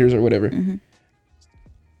co-creators or whatever. Mm-hmm.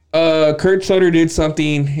 Kurt Sutter did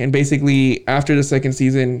something, and basically after the second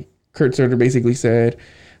season, Kurt Sutter basically said,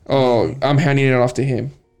 "Oh, I'm handing it off to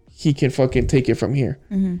him. He can fucking take it from here."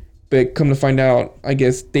 Mm-hmm. But come to find out, I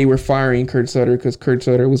guess they were firing Kurt Sutter because Kurt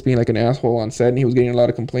Sutter was being like an asshole on set, and he was getting a lot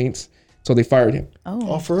of complaints. So they fired him.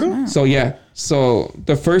 Oh, for real? wow. So yeah, so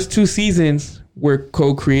the first 2 seasons were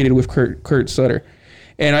co-created with Kurt Sutter,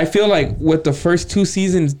 and I feel like what the first 2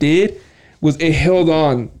 seasons did was it held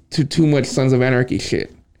on to too much Sons of Anarchy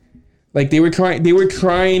shit. Like they were trying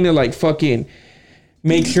to like fucking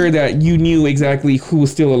make sure that you knew exactly who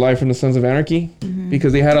was still alive from the Sons of Anarchy,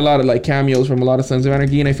 because they had a lot of like cameos from a lot of Sons of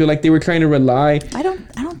Anarchy, and I feel like they were trying to rely. I don't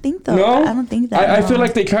think though. No, I don't think that. I feel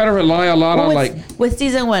like they kind of rely a lot on like. With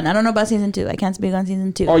season 1, I don't know about season 2. I can't speak on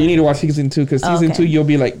season 2. Oh, you need to watch season 2 because season Okay. 2 you'll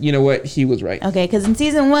be like, you know what, he was right. Okay, because in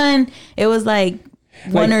season 1, it was like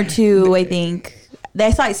 1 or 2, I think.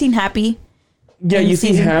 I seen Happy. Yeah, in you see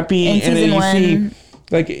season- Happy, in and then season you 1. see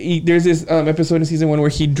like there's this episode in season 1 where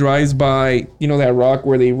he drives by, that rock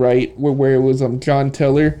where they write where it was John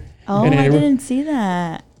Teller. Oh, and then I it- didn't see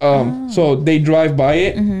that. So they drive by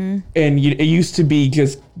it, Mm-hmm. and it used to be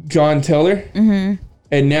just John Teller,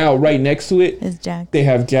 and now right next to it It's Jack. they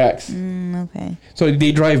have Jax. Okay. So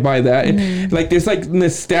they drive by that, and Mm-hmm. like there's like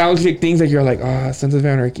nostalgic things that you're like, Sons of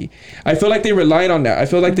Anarchy. I feel like they relied on that. I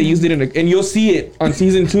feel like they used it and you'll see it on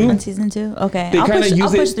season 2. On season 2? Okay. They I'll kinda push, use I'll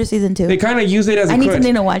push it- through season 2. They kind of use it as a I need crutch.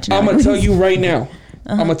 something to watch now. I'm gonna tell you right now.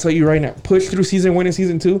 I'm gonna tell you right now. Push through season 1 and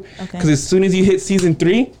season 2, Okay. because as soon as you hit season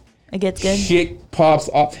 3, It gets good. shit pops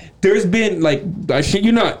off. There's been like, I shit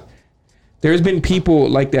you not, there's been people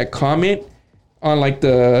like that comment on like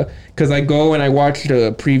because I go and I watch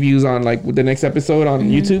the previews on like the next episode on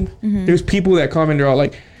YouTube. There's people that comment, they're all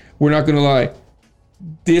like, we're not gonna lie,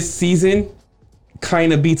 this season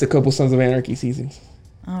kind of beats a couple Sons of Anarchy seasons,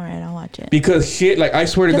 All right, I'll watch it. because shit, like I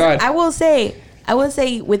swear to 'Cause God, I will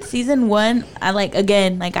say with season 1,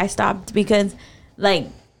 I stopped because like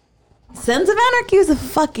Sons of Anarchy was a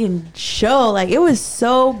fucking show. Like it was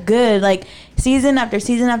so good. Like season after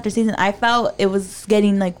season after season, I felt it was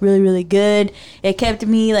getting like really, really good. It kept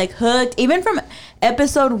me like hooked. Even from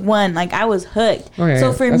episode 1, like I was hooked. Oh, yeah, So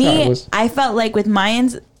yeah. for That's how it me, was. I felt like with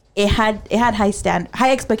Mayans, it had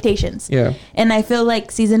high expectations. Yeah. And I feel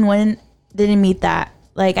like season 1 didn't meet that.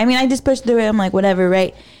 Like, I mean, I just pushed through it. I'm like, whatever,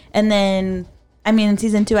 right? And then, I mean, in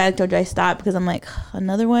season 2, I told you I stopped because I'm like,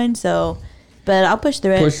 another one. So, but I'll push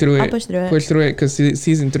through it. I'll push through it. Push through it, because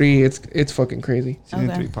season 3, it's fucking crazy. Season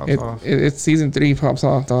Okay. 3 pops off. It's season 3 pops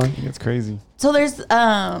off, dog. It's crazy. So there's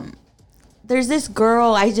this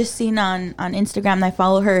girl I just seen on Instagram. And I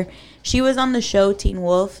follow her. She was on the show Teen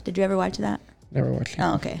Wolf. Did you ever watch that? Never watched it.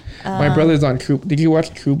 Oh, okay. My brother's on True. Did you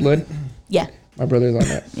watch True Blood? Yeah. My brother's on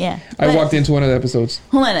that. Yeah. I But- walked into one of the episodes.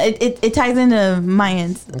 Hold on. It ties into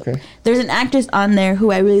Mayans. Okay. There's an actress on there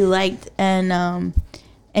who I really liked, and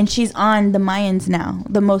she's on the Mayans now,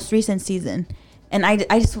 the most recent season. And I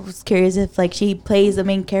just was curious if like she plays a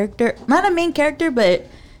main character, not a main character, but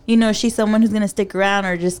she's someone who's gonna stick around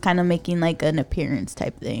or just kind of making like an appearance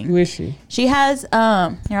type Who thing. is she? She has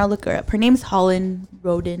here, I'll look her up. Her name's Holland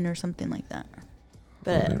Roden or something like that.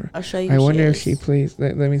 But Whatever. I'll show you. I who wonder if is. she plays.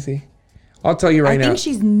 Let me see. I'll tell you right I now. think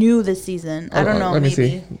she's new this season. I don't know. Let me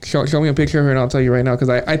maybe. see. Show me a picture of her, and I'll tell you right now, because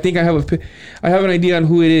I think I have an idea on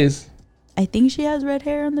who it is. I think she has red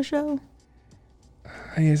hair on the show.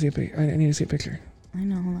 I need to see a pic. I need to see a picture. I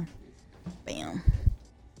know. Hold on. Bam. Let me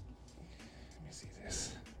see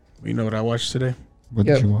this. You know what I watched today What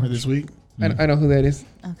Yep. did you or watch? this week? I know who that is.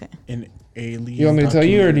 Okay. An alien. You want me to tell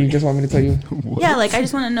you, or do you just want me to tell you? What? Yeah, like I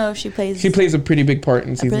just want to know if she plays. She plays a pretty big part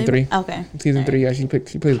in season 3. Okay. Season 3, yeah, she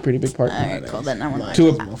plays a pretty big part. All right, cool. Then I want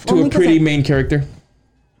To to a Only 'cause pretty I- main character.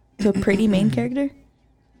 to a pretty main character.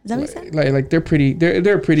 Is that what you said? Like they're pretty.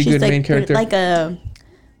 They're a pretty She's good main character. Like a,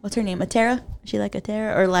 what's her name? A Tara? Is she like a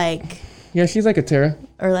Tara or like? Yeah, she's like a Tara.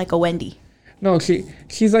 Or like a Wendy. No,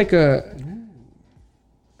 she's like a.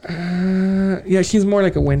 Yeah, she's more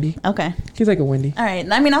like a Wendy. Okay. She's like a Wendy. All right.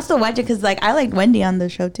 I mean, I'll still watch it because like I liked Wendy on the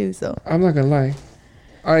show too. So I'm not gonna lie.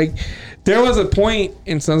 There was a point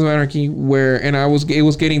in Sons of Anarchy where, and it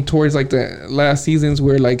was getting towards like the last seasons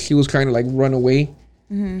where like she was trying to like run away.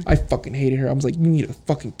 Mm-hmm. I fucking hated her. I was like, you need to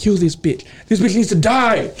fucking kill this bitch. This bitch needs to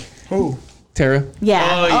die. Who? Tara. yeah.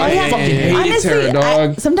 Oh, yeah. I fucking hated Honestly, Tara,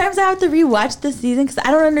 dog. sometimes I have to rewatch this season because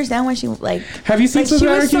I don't understand why she like. Have you seen Like Sons she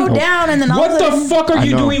of was Anarchy? so down, and then all What of a the sudden, fuck are I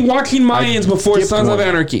you know. doing watching Mayans before skipped Sons of one.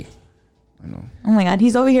 Anarchy? I know. Oh my god,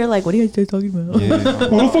 he's over here like, what are you guys talking about? Yeah.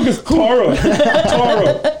 Who the fuck is Tara?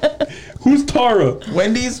 Tara. Who's Tara?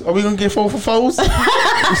 Wendy's? Are we gonna get 4 for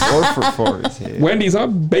 4s? 4 for 4 is here. Wendy's, huh?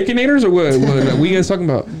 Baconators or what? What are you guys talking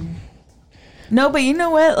about? No, but you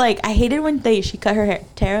know what? Like, I hated when she cut her hair,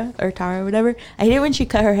 Tara or whatever. I hated when she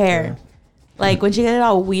cut her hair, like when she got it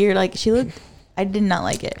all weird. Like she looked, I did not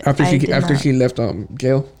like it. After I did not. she left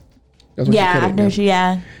jail. That's when Yeah, she cut after it. she,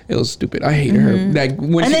 yeah. It was stupid. I hated her. Like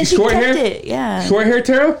when And then she short kept hair, it. Yeah. short hair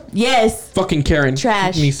Tara, Yes. fucking Karen,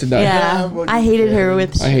 Trash. needs to die. Yeah. Yeah, I hated her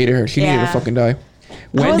with. I hated her. She needed Yeah. to fucking die.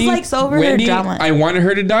 I was, like, so over her Wendy, drama. I wanted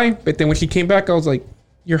her to die, but then when she came back, I was like,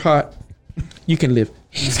 "You're hot. You can live."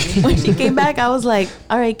 When she came back, I was like,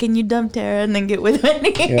 all right, can you dump Tara and then get with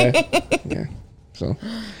Wendy? Yeah. So,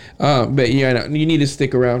 but yeah, no, you need to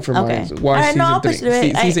stick around for Okay. mine. Watch All right, no, I'll season push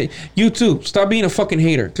 3. through it. You too. Stop being a fucking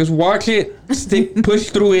hater. Just watch it. Push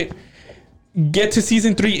through it. Get to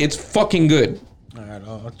season 3. It's fucking good. All right,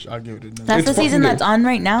 I'll give it a That's It's the fucking season good. that's on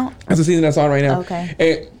right now. That's the season that's on right now.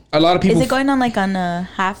 Okay. A lot of people. Is it going on like on a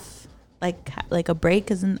half, like a break?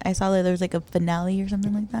 Because I saw that there was like a finale or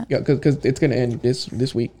something like that. Yeah, because it's gonna end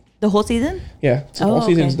this week. The whole season? Yeah, so Oh, all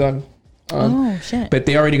season's okay. done. Oh shit! But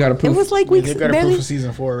they already got It approved. was like They weeks got approved barely. for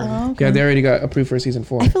season 4 already. Oh, okay. Yeah, they already got approved for season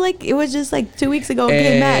 4. I feel like it was just like 2 weeks ago. It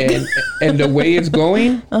came back. And the way it's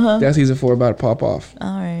going, that season 4 about to pop off.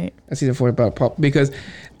 All right. That season 4 about to pop because,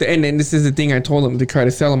 and this is the thing I told them to try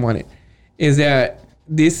to sell them on it, is that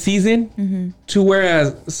this season, to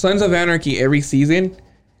whereas Sons of Anarchy every season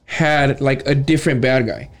had like a different bad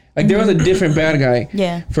guy. Like there was a different bad guy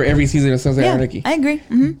Yeah. for every season of Sons of Yeah, Anarchy. I agree.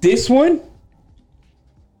 Mm-hmm. This one,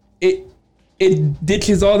 it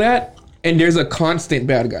ditches all that, and there's a constant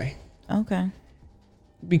bad guy. Okay.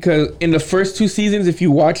 Because in the first 2 seasons, if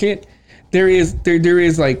you watch it, there's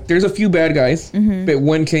a few bad guys, but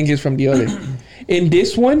one changes from the other. In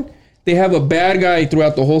this one, they have a bad guy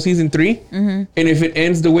throughout the whole season 3, and if it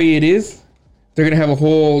ends the way it is, they're gonna have a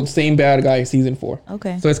whole same bad guy season 4.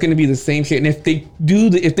 Okay. So it's gonna be the same shit. And if they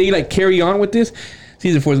if they like carry on with this,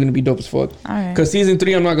 season 4 is gonna be dope as fuck. All right. Because season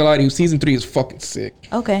 3, I'm not gonna lie to you, season 3 is fucking sick.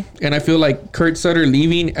 Okay. And I feel like Kurt Sutter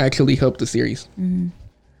leaving actually helped the series.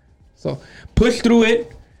 So push through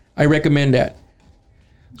it. I recommend that.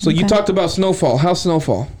 So you Okay. talked about Snowfall. How's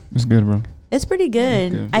Snowfall? It's good, bro. It's pretty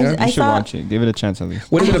good. Good. I, Yeah, I You should saw watch it. Give it a chance at least.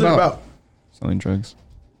 What is it What's about? Selling drugs.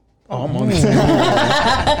 Oh, I'm on this.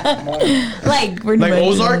 like we're Like not-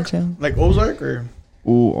 Ozark? Like Ozark or?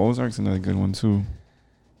 Ooh, Ozark's another good one too.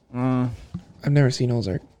 I've never seen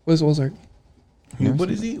Ozark. What's Ozark? What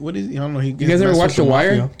is he? What is he? I don't know. He You guys ever watch The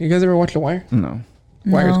Wire? You guys ever watch The Wire? No.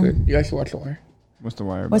 Wire's No. good. You guys should watch The Wire. What's the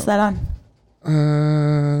wire? What's about? that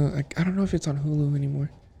on? I don't know if it's on Hulu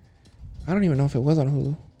anymore. I don't even know if it was on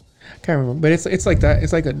Hulu. Can't remember. But it's like that.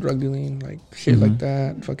 It's like a drug dealing, like shit like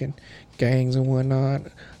that. Fucking gangs and whatnot.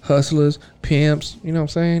 Hustlers, pimps. You know what I'm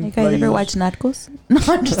saying? You guys ever watch Narcos? No,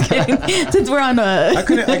 I'm just kidding. Since we're on I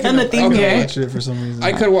couldn't on the theme okay. here. watch it for some reason.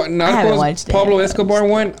 I could watch haven't watched Narcos. it Pablo yet. Escobar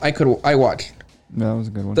one. I watched. Yeah, that was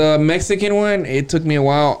a good one. The Mexican one, it took me a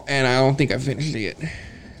while, and I don't think I finished it yet.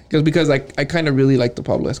 Because I kind of really like the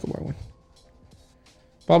Pablo Escobar one.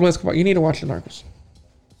 Pablo Escobar, you need to watch the Narcos.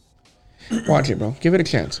 Watch it, bro. Give it a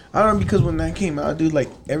chance. I don't know, because when that came out, dude, like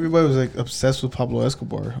everybody was like obsessed with Pablo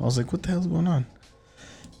Escobar. I was like, what the hell's going on?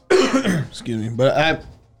 Excuse me, but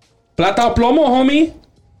Plata o plomo,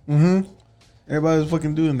 homie. everybody was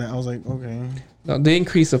fucking doing that. I was like, okay. No, the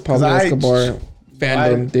increase of Pablo 'Cause Escobar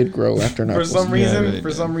fandom did grow after Narcos. For some reason, Yeah, really for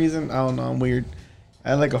did. some reason, I don't know. I'm weird. I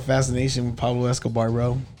had like a fascination with Pablo Escobar,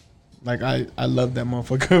 bro. Like I love that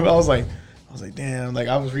motherfucker. I was like, damn. Like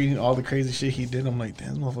I was reading all the crazy shit he did. I'm like, damn,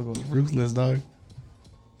 this motherfucker was ruthless, dog.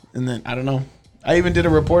 And then I don't know. I even did a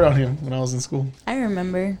report on him when I was in school. I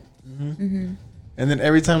remember. And then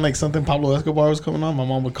every time like something Pablo Escobar was coming on, my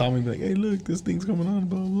mom would call me and be like, hey, look, this thing's coming on,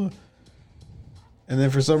 blah, blah, blah. And then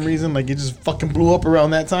for some reason, like it just fucking blew up around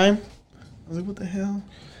that time. I was like, what the hell?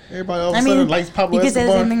 Everybody all of a I sudden mean, likes Pablo you could say the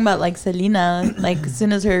Escobar. same thing about like Selena. Like as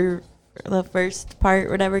soon as the first part,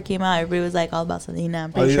 whatever came out, everybody was like all about Selena.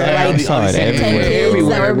 I'm pretty sure yeah, like I saw it 10 everywhere. kids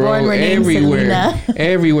that were born were named Selena.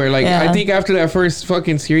 Everywhere. Like Yeah. I think after that first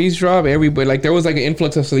fucking series drop, everybody like there was like an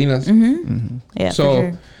influx of Selenas. Yeah, So for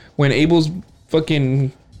sure. when Abel's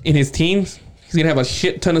fucking in his teens, he's gonna have a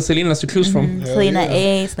shit ton of Selenas to choose from. Hell Selena yeah.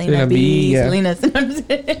 A, Selena Selena B, B, yeah. Selena.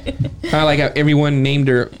 Kind of like how everyone named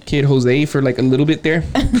their kid Jose for like a little bit there.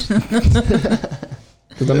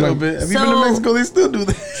 Cause A I'm little like, bit. Have you been So- to Mexico? They still do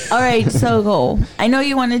that. All right, so go. I know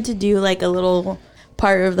you wanted to do like a little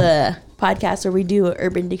part of the podcast where we do an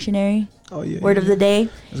Urban Dictionary Oh yeah. word of the day.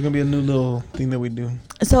 There's gonna be a new little thing that we do.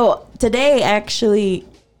 So today, it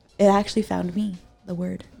actually found me the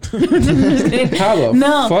word. how the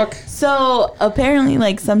No. fuck? So apparently,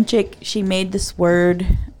 like some chick, she made this word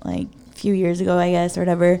like a few years ago, I guess, or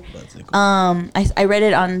whatever. I read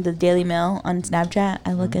it on the Daily Mail on Snapchat.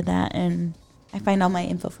 I look at that and I find all my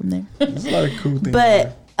info from there. There's a lot of cool things.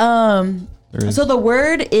 But There is. so the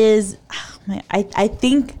word is, I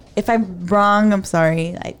think if I'm wrong, I'm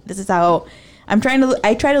sorry. This is how I try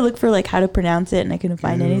to look for like how to pronounce it and I couldn't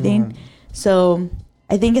find anything. So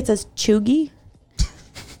I think it says chuggy.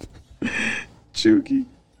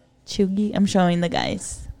 Chuggy. I'm showing the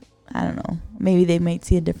guys. I don't know. Maybe they might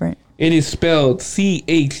see a different It is spelled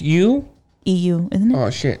CHU. EU, isn't it? Oh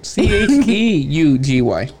shit,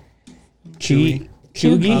 CHEUGY. Chewy.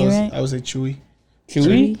 Chugi. Right. I would say chewy.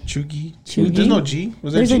 Chewy. Chugi. Chuggy. There's no G.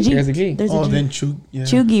 Was there There's a G? G. There's a G. There's Oh, a G. then chug. Yeah.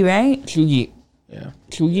 Chuggy, right? Chugi. Yeah.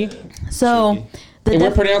 Chugi. So the If we're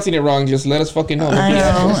def- pronouncing it wrong, just let us fucking know. I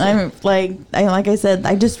know. I'm like I said,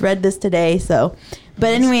 I just read this today. So, but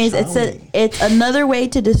anyways, it's another way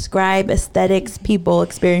to describe aesthetics, people,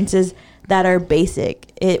 experiences that are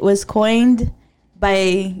basic. It was coined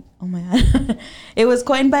by it was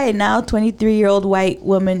coined by a now 23-year-old white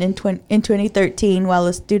woman in 2013 while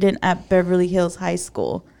a student at Beverly Hills High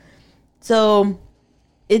School. So,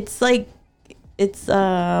 it's like hold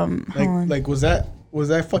on. Like was that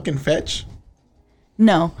fucking fetch?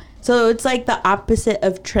 No. So it's like the opposite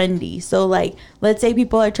of trendy. So like, let's say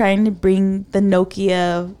people are trying to bring the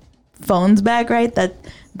Nokia phones back, right?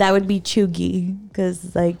 That would be chuggy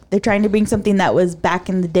because like they're trying to bring something that was back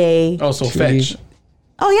in the day. Oh, so Chuggy. fetch.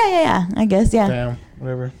 Oh yeah. I guess yeah. Damn.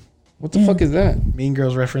 Whatever. What the fuck is that? Mean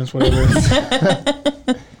Girls reference. Whatever.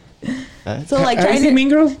 So like Have you trying seen to Mean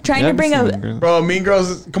Girls? trying to bring a Bro, Mean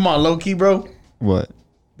Girls. Come on, low key, bro. What?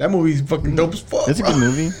 That movie's fucking dope as fuck. It's a bro. good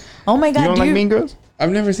movie. oh my You god, don't like Mean Girls? I've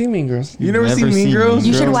never seen Mean Girls. You never seen Mean Girls?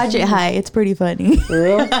 you should Girls? watch it high. It's pretty funny. For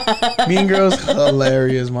real? Mean Girls,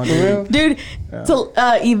 hilarious, my For real? dude. Dude, so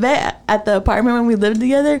Yvette at the apartment when we lived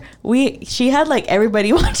together, she had like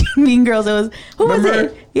everybody watching Mean Girls. It was who was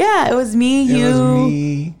Remember? it? Yeah, it was me, It you.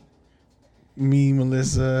 was me,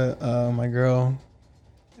 Melissa, my girl,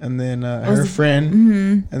 and then her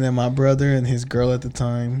friend, and then my brother and his girl at the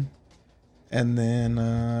time, and then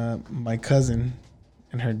my cousin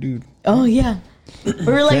and her dude. Oh yeah, we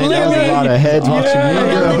were like Man, that was a lot of heads watching Mean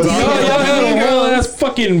Girls. Mean Girls. That's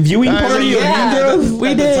fucking viewing party. of Yeah. Mean Girls. We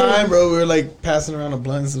at did. the time, bro, we were like passing around a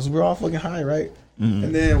blunt. So we were all fucking high, right?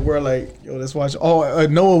 And then we're like, yo, let's watch. Oh,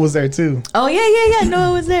 Noah was there too. Oh yeah.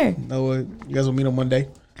 Noah was there. Noah, you guys will meet him one day.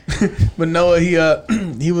 But Noah,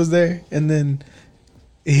 he was there, and then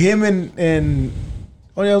him and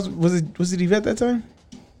oh yeah, was it Yvette that time?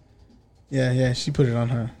 Yeah, she put it on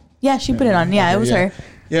her. Yeah, she put it on. Yeah, it was her.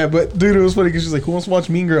 Yeah, but dude, it was funny because she's like, "Who wants to watch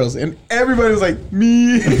Mean Girls?" And everybody was like,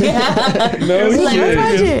 "Me." No It was like, let's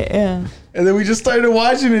watch shit. it. Yeah. And then we just started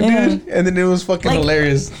watching it, Yeah. dude. And then it was fucking Like-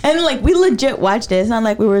 hilarious. And like we legit watched it. It's not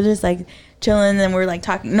like we were just like chilling and we're like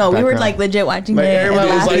talking. No, we were Background. like legit watching Like it. everybody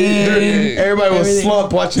and was like, laughing. dude, everybody was Everything.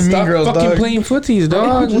 slumped watching Mean Stop Girls, fucking dog. playing footies, dog.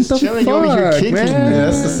 What Just the chilling over here fuck, kicking. man? Yeah,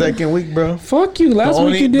 that's the second week, bro. Fuck you. Last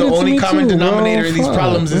week you did the it to only me common too, denominator bro. in these Fuck,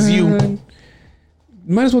 problems is you. man.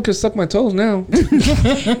 Might as well just suck my toes now.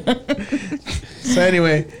 So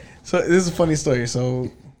anyway, so this is a funny story.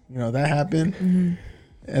 So that happened,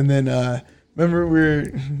 and then remember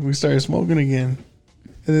we started smoking again,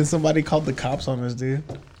 and then somebody called the cops on us, dude.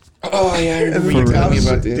 Oh yeah, I And remember then you the telling me cops,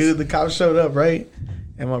 about this. dude, the cops showed up, right?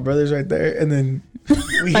 And my brother's right there, and then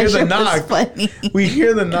we hear That the shit was knock. funny. We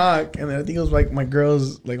hear the knock, and then I think it was like my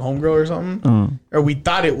girl's like homegirl or something, or we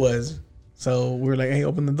thought it was. So we were like, "Hey,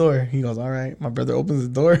 open the door." He goes, "All right." My brother opens the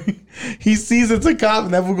door. He sees it's a cop,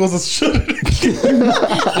 and that fool goes, "Shut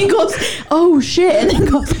it." He goes, "Oh shit!" And then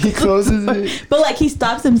goes. He closes it. But like he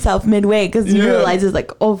stops himself midway because he Yeah. realizes like,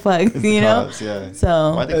 "Oh fuck," you know. Cops, yeah.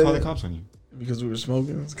 So Why'd they call the cops on you? Because we were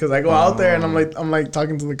smoking. Because I go out there and I'm like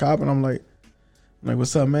talking to the cop, and I'm like,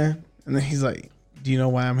 "What's up, man?" And then he's like, "Do you know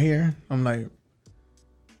why I'm here?" I'm like,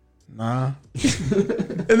 Nah.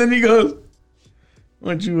 And then he goes,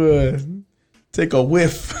 why don't you take a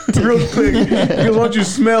whiff real quick? He goes, why don't you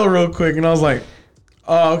smell real quick? And I was like,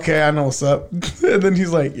 oh, okay, I know what's up. And then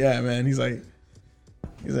he's like, yeah, man. He's like,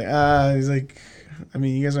 I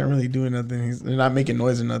mean, you guys aren't really doing nothing. They're not making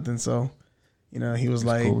noise or nothing. So, you know, he was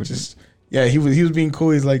like, cool just, yeah, he was being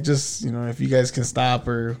cool. He's like, just, you know, if you guys can stop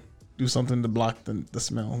or do something to block the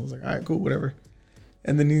smell. I was like, all right, cool, whatever.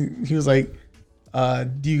 And then he was like,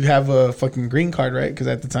 do you have a fucking green card, right? Because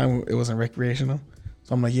at the time it wasn't recreational.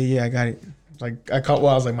 So I'm like, yeah, I got it. Like I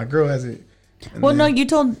was like, my girl has it. And well, no, you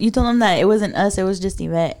told him that it wasn't us. It was just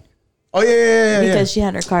Yvette. Oh yeah. Because she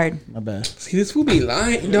had her card. My bad. See, this fool be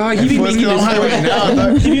lying, dog. He be making his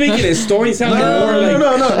story. He be making his story sound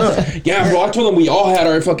No. Yeah, bro. I told him we all had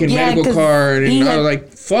our fucking medical card, and I was like,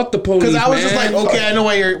 "Fuck the police." Because I was just like, okay, I know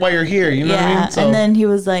why you're here. You know what I mean? So. And then he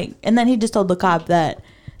was like, and then he just told the cop that,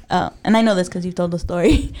 and I know this because you told the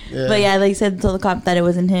story. Yeah. But yeah, like he said, told the cop that it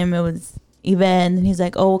wasn't him. It was Yvette, and then he's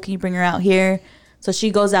like, "Oh, can you bring her out here?" So she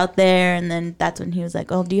goes out there, and then that's when he was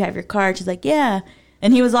like, "Oh, do you have your card?" She's like, "Yeah."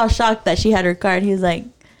 And he was all shocked that she had her card. He was like,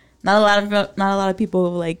 not a lot of people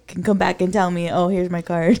like can come back and tell me, "Oh, here's my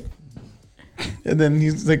card." And then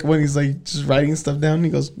he's like, when he's like just writing stuff down, he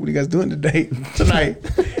goes, "What are you guys doing tonight?"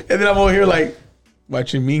 And then I'm over here like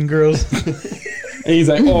watching Mean Girls. And he's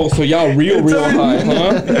like, "Oh, so y'all real high,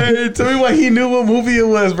 huh?" Hey, tell me why he knew what movie it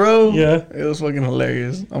was, bro. Yeah, it was fucking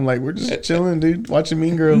hilarious. I'm like, we're just chilling, dude, watching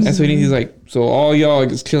Mean Girls. And so he's like, "So all y'all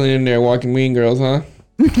just chilling in there watching Mean Girls, huh?"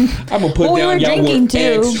 I'm gonna put down y'all were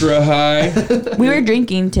extra high. We were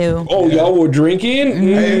drinking too. Oh, y'all were drinking?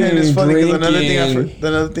 And it's funny because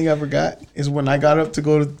another thing I forgot is when I got up to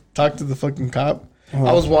go to talk to the fucking cop,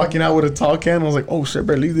 I was walking out with a tall can. I was like, oh shit,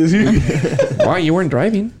 better leave this here. Why? You weren't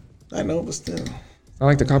driving. I know, but still. I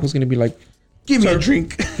like the cop was gonna be like, give me a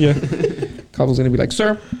drink. Yeah. Cop was gonna be like,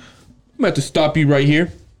 sir, I'm gonna have to stop you right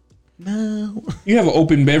here. No. You have an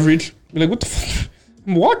open beverage. Be like, what the fuck?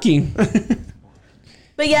 I'm walking.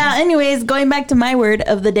 But yeah, anyways, going back to my word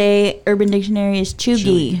of the day, Urban Dictionary is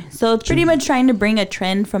chuggy. So it's pretty much trying to bring a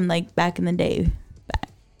trend from like back in the day.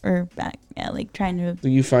 Yeah, like trying to. Do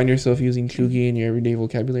you find yourself using chuggy in your everyday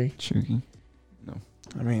vocabulary? Chuggy? No.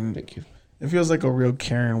 I mean, thank you. It feels like a real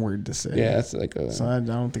Karen word to say. Yeah, it's like a. So I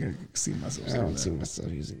don't think I can see myself. I don't see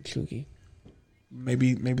myself using chuggy.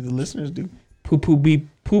 Maybe the listeners do. Poo poo pee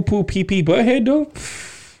pee butthead though.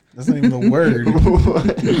 That's not even the word.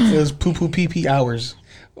 It was poo poo pee pee hours.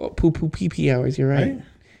 Oh, poo poo pee pee hours. You're right.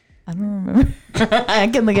 I don't remember. I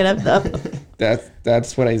can look it up though.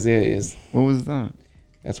 That's what Isaiah is. What was that?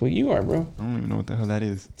 That's what you are, bro. I don't even know what the hell that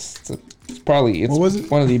is. It's probably what was it?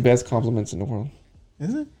 One of the best compliments in the world.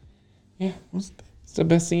 Is it? Yeah. What's that? It's the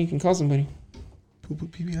best thing you can call somebody. Poo poo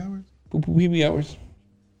pee pee hours. Poo poo pee pee hours.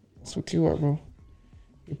 That's what you are, bro.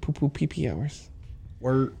 You're poo poo pee pee hours.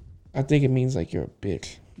 Word. I think it means like you're a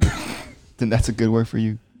bitch. Then that's a good word for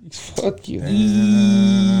you. Fuck you.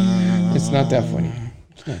 It's not that funny.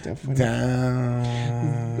 It's not that funny.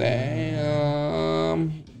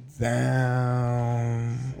 Damn.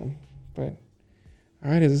 But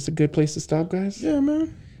all right, is this a good place to stop, guys? Yeah,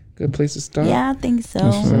 man. Good place to stop. Yeah, I think so.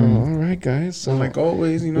 All right, guys. So like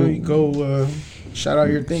always, you know, you go shout out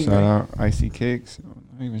your thing. Shout out Icy Kicks.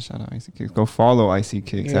 Not even shout out Icy Kicks. Go follow Icy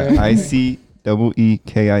Kicks at ICEEKICKZ.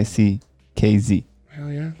 Hell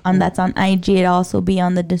yeah. That's on IG. It'll also be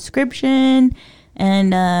on the description.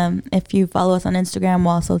 And if you follow us on Instagram,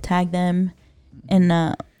 we'll also tag them in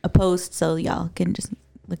a post so y'all can just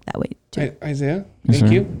look that way too. Isaiah, thank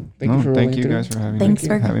you. Thank you for rolling through. Guys for having me. Thanks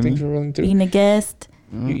for rolling through. Being a guest.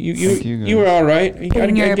 You were all right.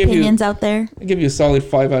 Putting your opinions out there. I give you a solid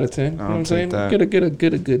 5 out of 10. You know what I'm saying? Get a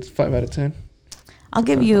good 5 out of 10. I'll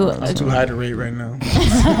give you. I'm too high to rate right now.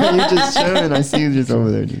 You're just chilling. I see you just over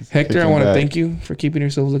there. Just Hector, I want to thank you for keeping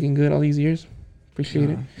yourself looking good all these years. Appreciate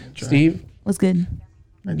it. Steve, what's good?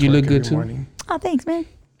 You look good too. Morning. Oh, thanks, man.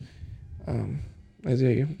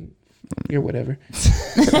 Isaiah, you're whatever.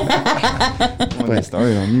 But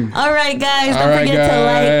started on you. All right, guys. Don't forget to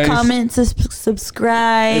like, comment,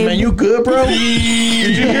 subscribe. Hey, man, you good, bro? Did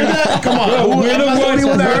you hear that? Come on. Bro, we're the ones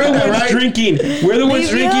drinking. We're the ones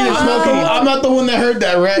drinking and smoking. I'm not the one that heard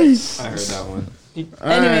that, right? I heard that one.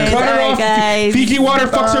 Anyways, all right, guys. Fiji water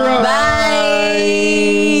fucks her up. Bye.